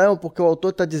assim, não, porque o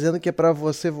autor está dizendo que é para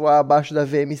você voar abaixo da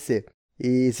VMC.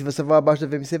 E se você voar abaixo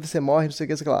da VMC, você morre, não sei o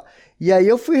que, sei lá. E aí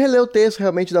eu fui reler o texto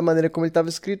realmente da maneira como ele estava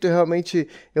escrito, e realmente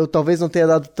eu talvez não tenha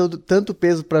dado tanto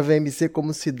peso para a VMC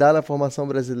como se dá na formação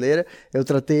brasileira. Eu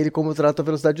tratei ele como eu trato a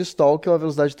velocidade de stall, que é uma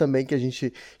velocidade também que a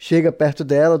gente chega perto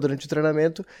dela durante o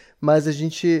treinamento, mas a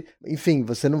gente, enfim,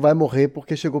 você não vai morrer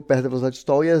porque chegou perto da velocidade de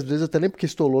stall, e às vezes até nem porque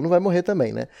estolou não vai morrer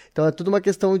também, né? Então é tudo uma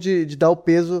questão de dar o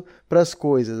peso para as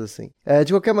coisas, assim.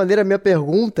 De qualquer maneira, a minha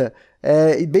pergunta...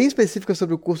 e bem específica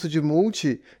sobre o curso de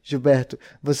multi, Gilberto,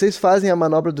 vocês fazem a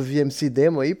manobra do VMC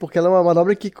Demo aí? Porque ela é uma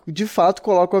manobra que, de fato,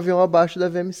 coloca o avião abaixo da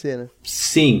VMC, né?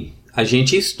 Sim, a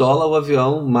gente estola o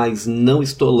avião, mas não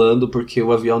estolando porque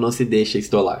o avião não se deixa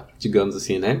estolar, digamos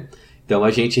assim, né? Então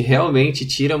a gente realmente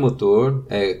tira o motor,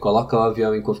 coloca o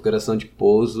avião em configuração de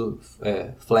pouso,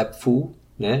 flap full,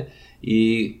 né?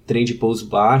 E trem de pouso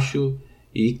baixo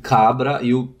e cabra,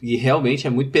 e realmente é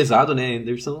muito pesado, né,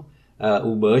 Anderson?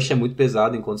 O bush é muito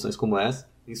pesado em condições como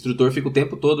essa. O instrutor fica o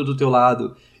tempo todo do teu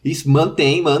lado. Isso,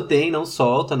 mantém, não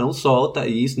solta,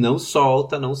 isso, não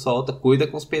solta, cuida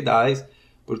com os pedais,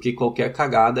 porque qualquer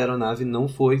cagada a aeronave não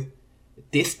foi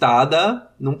testada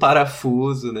num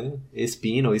parafuso, né?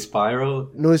 Spin ou spiral.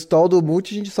 No stall do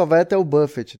multi a gente só vai até o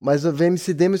buffet, mas o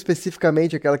VMC Demo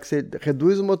especificamente, aquela que você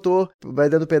reduz o motor, vai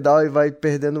dando pedal e vai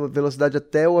perdendo velocidade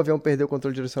até o avião perder o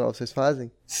controle direcional, vocês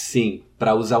fazem? Sim,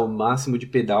 para usar o máximo de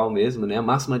pedal mesmo, né? A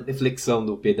máxima deflexão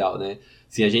do pedal, né?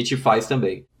 Sim, a gente faz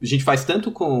também. A gente faz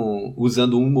tanto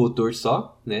usando um motor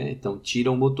só, né? Então tira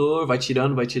um motor, vai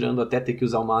tirando até ter que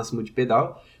usar o máximo de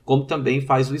pedal, como também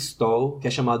faz o stall, que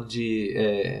é chamado de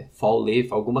fall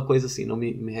lift, alguma coisa assim, não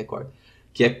me recordo.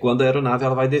 Que é quando a aeronave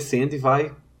ela vai descendo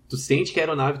e tu sente que a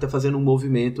aeronave está fazendo um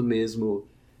movimento mesmo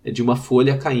de uma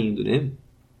folha caindo, né?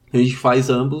 A gente faz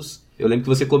ambos. Eu lembro que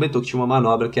você comentou que tinha uma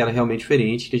manobra que era realmente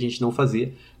diferente, que a gente não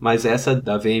fazia, mas essa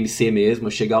da VMC mesmo,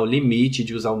 chegar ao limite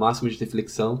de usar o máximo de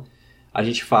deflexão, a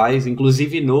gente faz,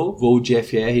 inclusive no voo de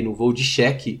IFR, no voo de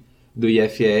cheque do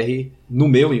IFR, no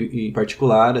meu em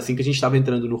particular, assim que a gente estava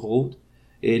entrando no hold,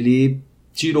 ele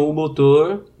tirou o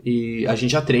motor, e a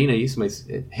gente já treina isso, mas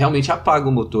realmente apaga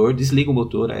o motor, desliga o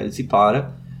motor, a hélice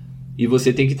para, e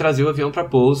você tem que trazer o avião para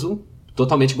pouso,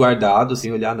 totalmente guardado,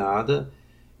 sem olhar nada,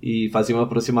 e fazer uma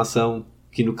aproximação,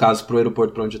 que no caso para o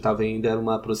aeroporto para onde eu estava indo era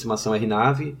uma aproximação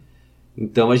RNAV.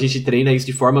 Então a gente treina isso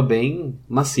de forma bem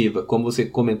massiva. Como você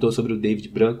comentou sobre o David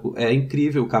Branco, é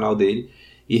incrível o canal dele.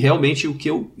 E realmente o que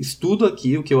eu estudo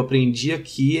aqui, o que eu aprendi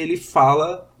aqui, ele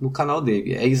fala no canal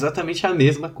dele. É exatamente a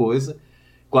mesma coisa,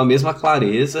 com a mesma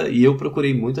clareza. E eu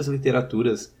procurei muitas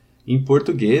literaturas em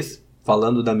português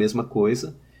falando da mesma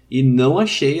coisa. E não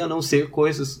achei, a não ser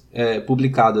coisas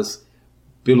publicadas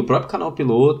pelo próprio canal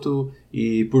Piloto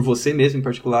e por você mesmo em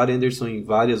particular, Anderson, em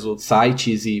vários outros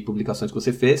sites e publicações que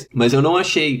você fez, mas eu não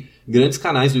achei grandes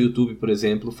canais do YouTube, por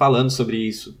exemplo, falando sobre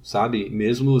isso, sabe?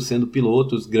 Mesmo sendo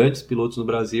pilotos, grandes pilotos no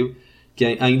Brasil, que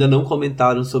ainda não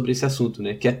comentaram sobre esse assunto,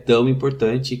 né? Que é tão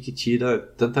importante, que tira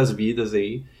tantas vidas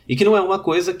aí, e que não é uma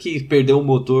coisa que perdeu o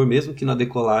motor, mesmo que na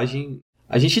decolagem.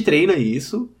 A gente treina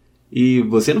isso, e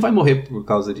você não vai morrer por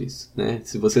causa disso, né?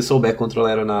 Se você souber controlar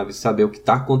a aeronave, saber o que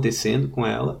está acontecendo com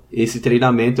ela, esse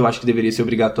treinamento eu acho que deveria ser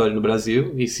obrigatório no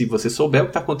Brasil, e se você souber o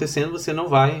que está acontecendo, você não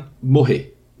vai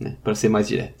morrer, né? Para ser mais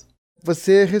direto.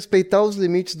 Você respeitar os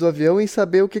limites do avião e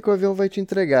saber o que o avião vai te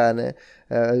entregar, né?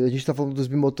 A gente está falando dos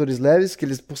bimotores leves, que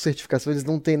eles, por certificação, eles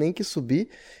não tem nem que subir.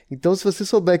 Então, se você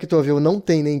souber que o teu avião não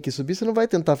tem nem que subir, você não vai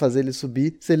tentar fazer ele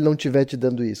subir se ele não estiver te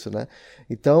dando isso, né?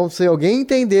 Então, se alguém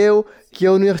entendeu que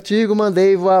eu no artigo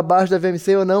mandei voar abaixo da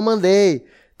VMC, eu não mandei,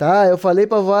 tá? Eu falei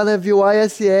para voar na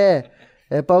VYSE.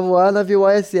 É para voar na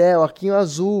VYSE, o arquinho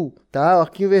azul, tá? O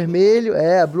arquinho vermelho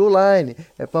é a Blue Line,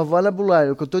 é para voar na Blue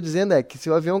Line. O que eu estou dizendo é que se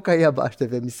o avião cair abaixo da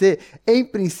VMC, em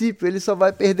princípio ele só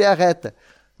vai perder a reta.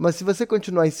 Mas se você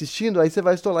continuar insistindo, aí você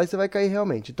vai estolar e você vai cair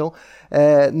realmente. Então,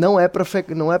 não é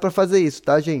para fazer isso,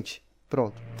 tá, gente?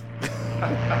 Pronto.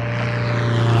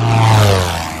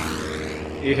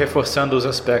 E reforçando os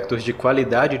aspectos de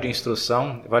qualidade de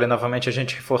instrução, vale novamente a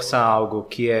gente reforçar algo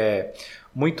que é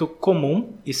muito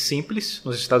comum e simples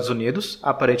nos Estados Unidos,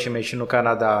 aparentemente no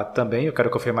Canadá também, eu quero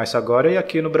confirmar isso agora, e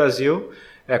aqui no Brasil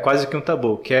é quase que um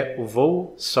tabu, que é o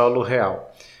voo solo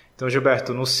real. Então,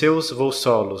 Gilberto, nos seus voos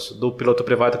solos, do piloto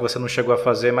privado que você não chegou a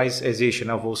fazer, mas existe,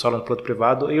 né? O voo solo no piloto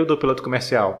privado e o do piloto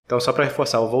comercial. Então, só para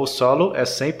reforçar, o voo solo é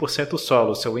 100%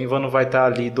 solo. Seu INVA não vai estar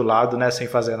ali do lado, né? Sem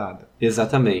fazer nada.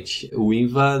 Exatamente. O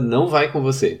INVA não vai com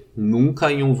você.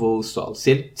 Nunca em um voo solo.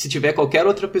 Se tiver qualquer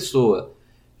outra pessoa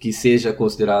que seja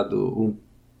considerado um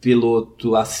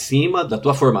piloto acima da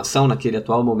tua formação naquele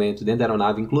atual momento dentro da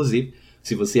aeronave, inclusive,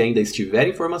 se você ainda estiver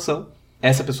em formação,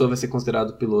 essa pessoa vai ser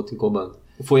considerado piloto em comando.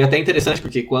 Foi até interessante,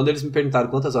 porque quando eles me perguntaram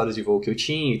quantas horas de voo que eu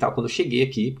tinha e tal, quando eu cheguei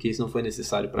aqui, porque isso não foi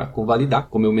necessário para convalidar,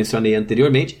 como eu mencionei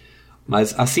anteriormente,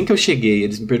 mas assim que eu cheguei,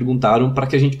 eles me perguntaram para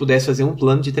que a gente pudesse fazer um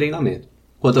plano de treinamento.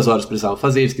 Quantas horas precisavam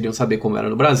fazer, eles queriam saber como era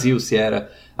no Brasil, se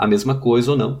era a mesma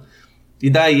coisa ou não. E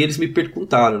daí eles me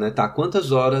perguntaram, né, tá,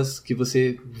 quantas horas que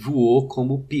você voou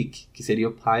como PIC, que seria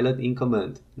o Pilot in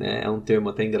Command, né? É um termo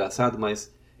até engraçado,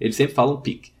 mas eles sempre falam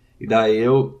PIC. E daí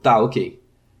ok.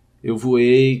 Eu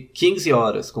voei 15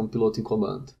 horas como piloto em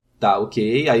comando. Tá,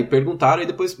 ok. Aí perguntaram e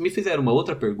depois me fizeram uma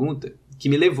outra pergunta que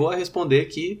me levou a responder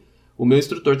que o meu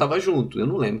instrutor estava junto. Eu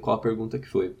não lembro qual a pergunta que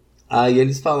foi. Aí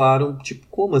eles falaram, tipo,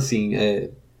 como assim?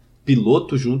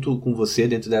 Piloto junto com você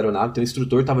dentro da aeronave, então o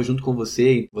instrutor estava junto com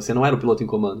você e você não era o piloto em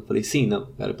comando? Eu falei, sim, não,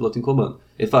 era o piloto em comando.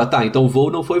 Ele falou, tá, então o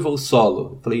voo não foi voo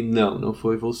solo? Eu falei, não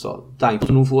foi voo solo. Tá, então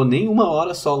não voou nem uma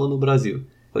hora solo no Brasil?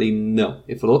 Falei, não.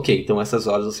 Ele falou, ok, então essas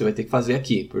horas você vai ter que fazer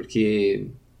aqui, porque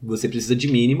você precisa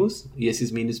de mínimos e esses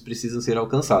mínimos precisam ser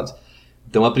alcançados.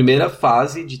 Então a primeira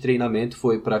fase de treinamento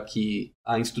foi para que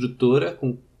a instrutora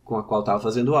com a qual eu estava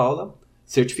fazendo aula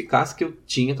certificasse que eu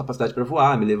tinha capacidade para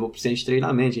voar, me levou para o centro de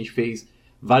treinamento, a gente fez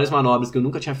várias manobras que eu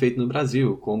nunca tinha feito no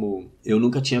Brasil, como eu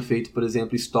nunca tinha feito, por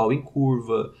exemplo, stall em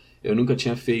curva, eu nunca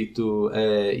tinha feito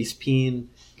spin,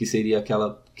 que seria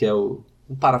aquela que é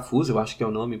um parafuso, eu acho que é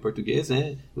o nome em português,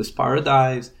 né? O Spiral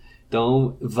Dives.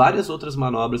 Então, várias outras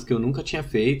manobras que eu nunca tinha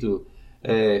feito,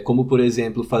 como, por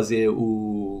exemplo, fazer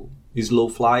o Slow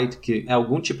Flight, que é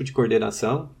algum tipo de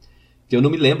coordenação, que eu não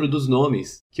me lembro dos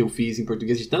nomes que eu fiz em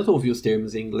português, de tanto ouvir os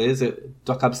termos em inglês,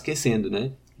 tu acaba esquecendo,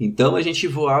 né? Então, a gente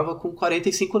voava com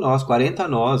 45 nós, 40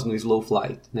 nós no Slow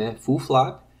Flight, né? Full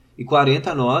flap e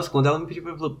 40 nós. Quando ela me pediu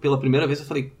pela primeira vez, eu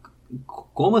falei,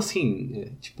 como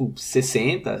assim? Tipo,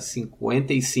 60,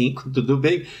 55, tudo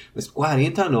bem, mas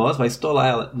 40 nós, vai estolar.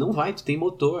 Ela, não vai, tu tem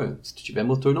motor, se tu tiver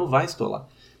motor não vai estolar.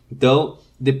 Então,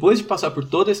 depois de passar por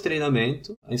todo esse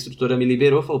treinamento, a instrutora me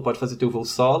liberou, falou, pode fazer teu voo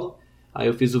solo. Aí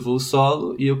eu fiz o voo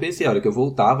solo e eu pensei, a hora que eu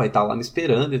voltar, vai estar lá me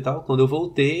esperando e tal. Quando eu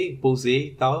voltei, pousei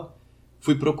e tal,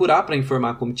 fui procurar para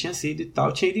informar como tinha sido e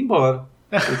tal, tinha ido embora.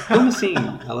 Falei, como assim?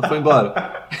 Ela foi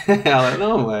embora. Ela,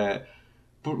 não,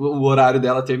 o horário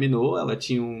dela terminou, ela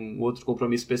tinha um outro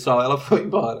compromisso pessoal, ela foi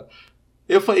embora.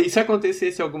 Eu falei, e se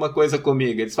acontecesse alguma coisa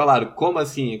comigo? Eles falaram, como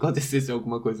assim acontecesse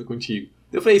alguma coisa contigo?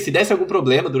 Eu falei, se desse algum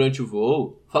problema durante o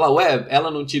voo, falar, ué, ela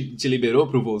não te liberou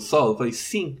pro voo solo? Eu falei,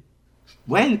 sim.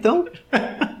 Ué, então?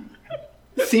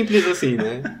 Simples assim,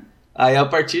 né? Aí, a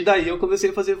partir daí, eu comecei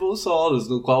a fazer voos solos,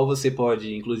 no qual você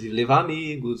pode, inclusive, levar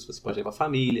amigos, você pode levar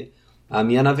família. A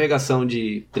minha navegação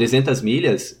de 300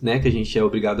 milhas, né, que a gente é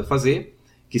obrigado a fazer,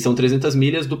 que são 300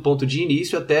 milhas do ponto de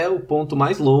início até o ponto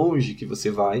mais longe que você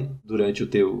vai durante o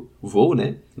teu voo,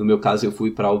 né? No meu caso, eu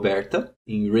fui para Alberta,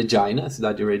 em Regina, a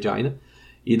cidade de Regina,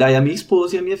 e daí a minha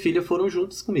esposa e a minha filha foram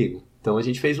juntos comigo. Então a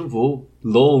gente fez um voo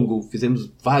longo,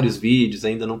 fizemos vários vídeos,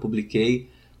 ainda não publiquei,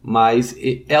 mas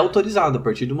é autorizado a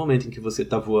partir do momento em que você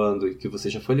está voando e que você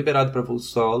já foi liberado para voo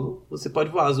solo, você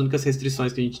pode voar. As únicas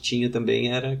restrições que a gente tinha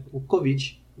também era o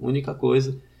Covid, a única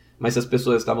coisa. Mas se as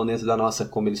pessoas estavam dentro da nossa,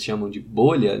 como eles chamam de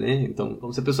bolha, né? Então,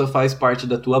 como se a pessoa faz parte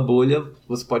da tua bolha,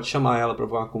 você pode chamar ela para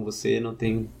voar com você, não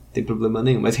tem problema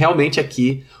nenhum. Mas realmente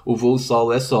aqui o voo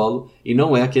solo é solo e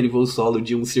não é aquele voo solo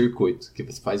de um circuito, que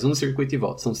você faz um circuito e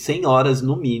volta. São 100 horas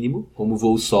no mínimo, como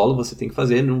voo solo você tem que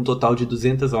fazer, num total de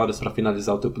 200 horas para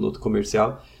finalizar o teu piloto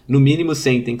comercial. No mínimo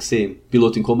 100 tem que ser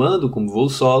piloto em comando, como voo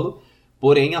solo.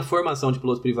 Porém, a formação de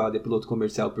piloto privado e piloto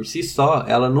comercial por si só,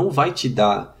 ela não vai te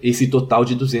dar esse total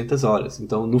de 200 horas.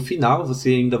 Então, no final, você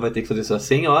ainda vai ter que fazer suas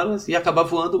 100 horas e acabar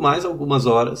voando mais algumas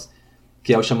horas,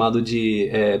 que é o chamado de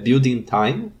building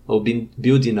time, ou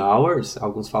building hours,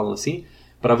 alguns falam assim,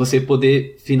 para você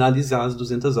poder finalizar as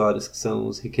 200 horas, que são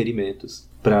os requerimentos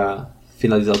para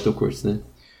finalizar o teu curso, né?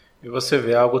 E você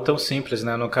vê algo tão simples,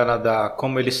 né? No Canadá,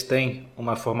 como eles têm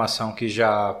uma formação que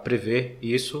já prevê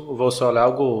isso, o voo solo é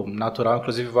algo natural,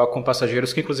 inclusive voar com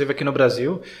passageiros, que inclusive aqui no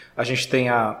Brasil a gente tem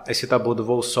esse tabu do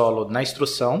voo solo na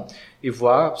instrução e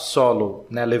voar solo,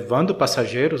 né? Levando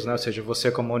passageiros, né? Ou seja, você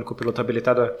como único piloto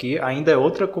habilitado aqui, ainda é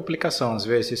outra complicação. Às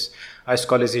vezes a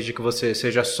escola exige que você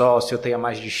seja sócio, tenha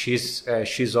mais de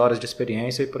X horas de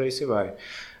experiência e por aí se vai.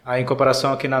 Aí, em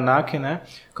comparação aqui na ANAC, né,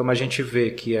 como a gente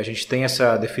vê que a gente tem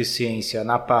essa deficiência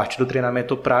na parte do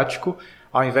treinamento prático,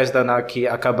 ao invés da ANAC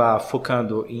acabar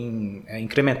focando em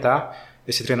incrementar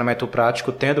esse treinamento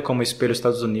prático, tendo como espelho os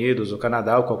Estados Unidos, o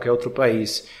Canadá ou qualquer outro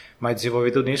país mais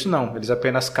desenvolvido nisso, não. Eles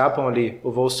apenas capam ali o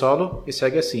voo solo e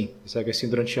segue assim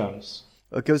durante anos.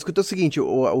 O que eu escuto é o seguinte,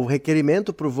 o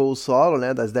requerimento para o voo solo,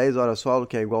 né, das 10 horas solo,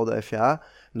 que é igual da FAA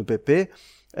no PP,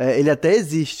 ele até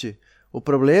existe. O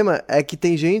problema é que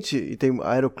tem gente, e tem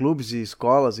aeroclubes e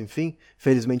escolas, enfim,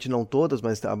 felizmente não todas,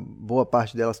 mas a boa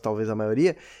parte delas, talvez a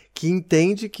maioria, que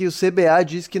entende que o CBA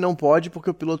diz que não pode porque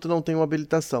o piloto não tem uma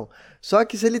habilitação. Só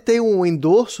que se ele tem um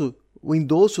endosso, o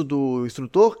endosso do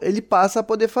instrutor, ele passa a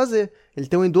poder fazer. Ele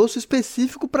tem um endosso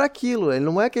específico para aquilo. Ele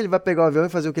não é que ele vai pegar o avião e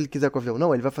fazer o que ele quiser com o avião.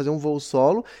 Não, ele vai fazer um voo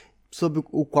solo sobre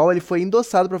o qual ele foi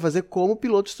endossado para fazer como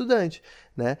piloto estudante,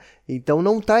 né? Então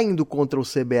não está indo contra o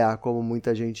CBA, como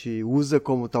muita gente usa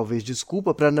como talvez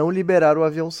desculpa para não liberar o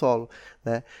avião solo,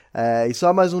 né? E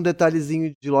só mais um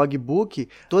detalhezinho de logbook,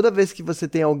 toda vez que você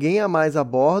tem alguém a mais a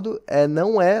bordo,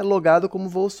 não é logado como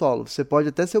voo solo. Você pode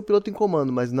até ser o piloto em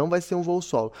comando, mas não vai ser um voo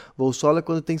solo. Voo solo é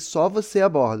quando tem só você a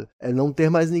bordo, é não ter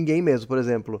mais ninguém mesmo. Por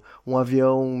exemplo, um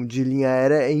avião de linha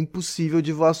aérea é impossível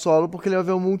de voar solo porque ele é um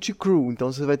avião multi-crew,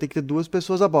 então você vai ter que ter 2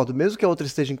 pessoas a bordo. Mesmo que a outra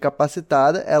esteja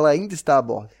incapacitada, ela ainda está a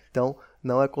bordo. Então,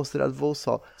 não é considerado voo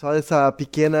solo. Só essa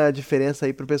pequena diferença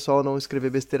aí para o pessoal não escrever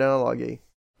besteira na log aí.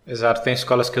 Exato, tem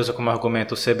escolas que usam como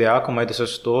argumento o CBA, como a Edson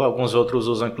citou, alguns outros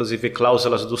usam inclusive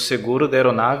cláusulas do seguro da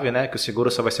aeronave, né, que o seguro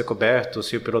só vai ser coberto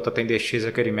se o piloto atender X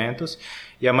requerimentos,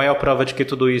 e a maior prova de que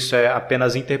tudo isso é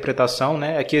apenas interpretação,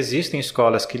 né, é que existem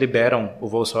escolas que liberam o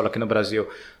voo solo aqui no Brasil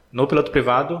no piloto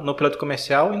privado, no piloto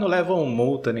comercial e não levam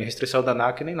multa, nem restrição da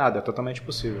ANAC, nem nada, é totalmente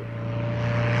possível.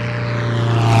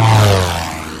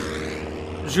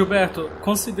 Gilberto,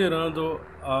 considerando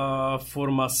a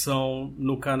formação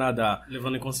no Canadá,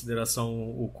 levando em consideração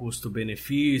o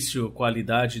custo-benefício,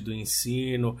 qualidade do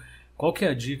ensino, qual que é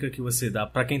a dica que você dá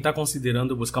para quem está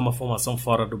considerando buscar uma formação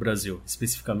fora do Brasil,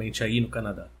 especificamente aí no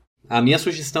Canadá? A minha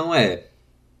sugestão é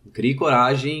crie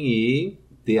coragem e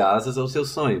dê asas ao seu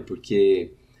sonho,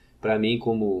 porque para mim,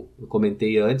 como eu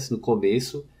comentei antes, no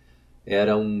começo,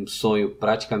 era um sonho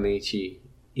praticamente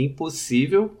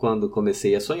impossível quando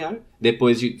comecei a sonhar.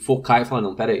 Depois de focar e falar,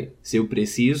 não, peraí, se eu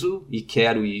preciso e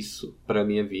quero isso para a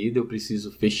minha vida, eu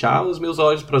preciso fechar os meus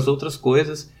olhos para as outras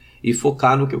coisas e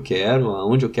focar no que eu quero,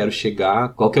 aonde eu quero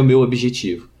chegar, qual que é o meu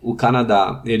objetivo. O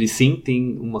Canadá, ele sim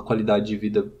tem uma qualidade de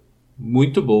vida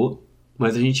muito boa,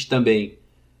 mas a gente também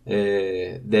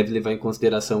deve levar em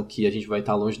consideração que a gente vai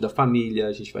estar longe da família,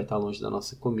 a gente vai estar longe da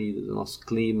nossa comida, do nosso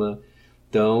clima.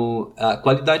 Então, a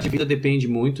qualidade de vida depende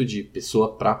muito de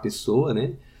pessoa para pessoa,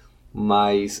 né?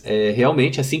 Mas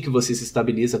realmente, assim que você se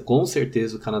estabiliza, com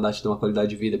certeza o Canadá te dá uma qualidade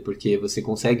de vida, porque você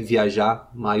consegue viajar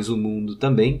mais o mundo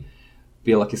também,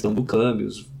 pela questão do câmbio,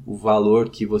 o valor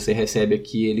que você recebe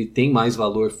aqui, ele tem mais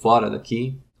valor fora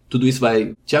daqui. Tudo isso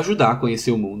vai te ajudar a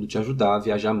conhecer o mundo, te ajudar a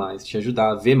viajar mais, te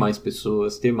ajudar a ver mais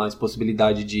pessoas, ter mais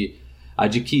possibilidade de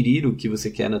adquirir o que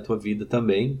você quer na tua vida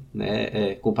também,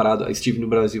 né? Comparado a estive no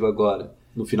Brasil agora,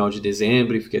 no final de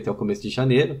dezembro e fiquei até o começo de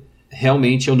janeiro.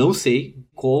 Realmente eu não sei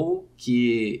como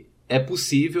que é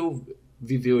possível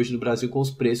viver hoje no Brasil com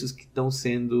os preços que estão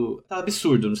sendo... Tá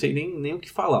absurdo, não sei nem o que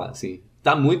falar, assim.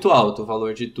 Tá muito alto o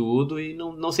valor de tudo e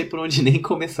não sei por onde nem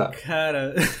começar.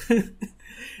 Cara,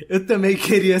 eu também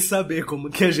queria saber como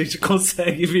que a gente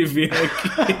consegue viver aqui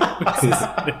com esses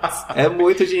preços. É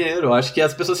muito dinheiro, eu acho que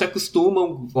as pessoas se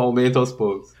acostumam com o aumento aos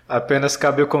poucos. Apenas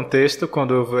cabe o contexto,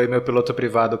 quando eu voei meu piloto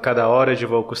privado, cada hora de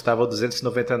voo custava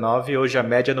 299 e hoje a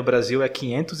média no Brasil é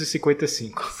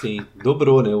 555. Sim,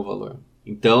 dobrou, né, o valor.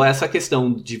 Então essa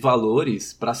questão de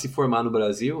valores para se formar no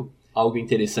Brasil... Algo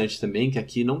interessante também, que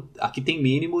aqui tem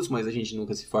mínimos, mas a gente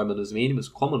nunca se forma nos mínimos,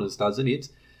 como nos Estados Unidos.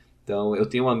 Então, eu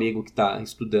tenho um amigo que está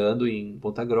estudando em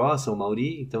Ponta Grossa, o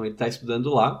Mauri, então ele está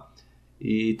estudando lá.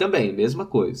 E também, mesma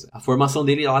coisa. A formação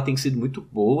dele lá tem sido muito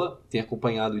boa, tem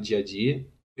acompanhado o dia a dia.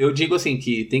 Eu digo assim,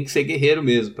 que tem que ser guerreiro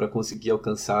mesmo para conseguir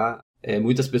alcançar.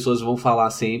 Muitas pessoas vão falar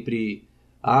sempre...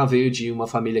 veio de uma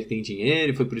família que tem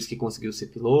dinheiro e foi por isso que conseguiu ser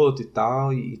piloto e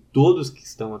tal. E todos que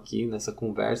estão aqui nessa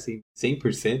conversa, e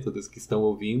 100% dos que estão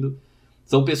ouvindo,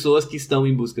 São pessoas que estão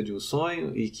em busca de um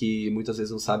sonho e que muitas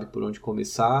vezes não sabem por onde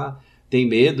começar, tem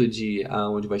medo de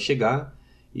aonde vai chegar.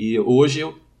 E hoje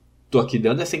eu estou aqui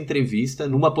dando essa entrevista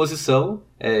numa posição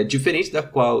diferente da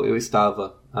qual eu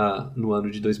estava no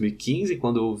ano de 2015,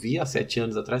 quando eu vi há 7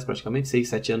 anos atrás, praticamente 6,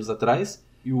 7 anos atrás.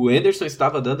 E o Anderson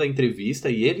estava dando a entrevista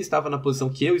e ele estava na posição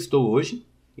que eu estou hoje.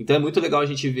 Então é muito legal a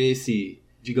gente ver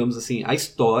digamos assim, a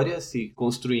história se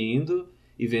construindo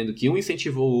e vendo que um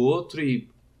incentivou o outro e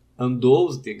andou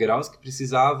os degraus que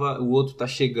precisava, o outro está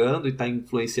chegando e está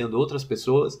influenciando outras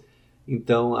pessoas.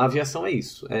 Então, a aviação é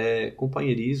isso, é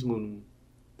companheirismo.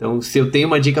 Então, se eu tenho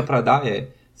uma dica para dar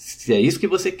se é isso que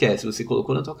você quer, se você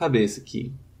colocou na tua cabeça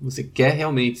que você quer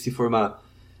realmente se formar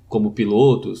como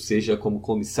piloto, seja como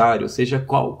comissário, seja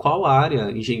qual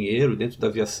área, engenheiro dentro da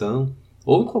aviação,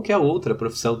 ou em qualquer outra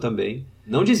profissão também,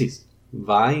 não desista.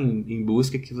 Vá em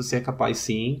busca que você é capaz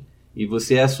sim, e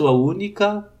você é a sua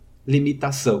única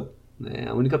limitação, né?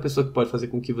 A única pessoa que pode fazer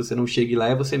com que você não chegue lá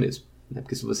é você mesmo, né?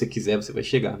 Porque se você quiser, você vai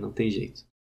chegar, não tem jeito.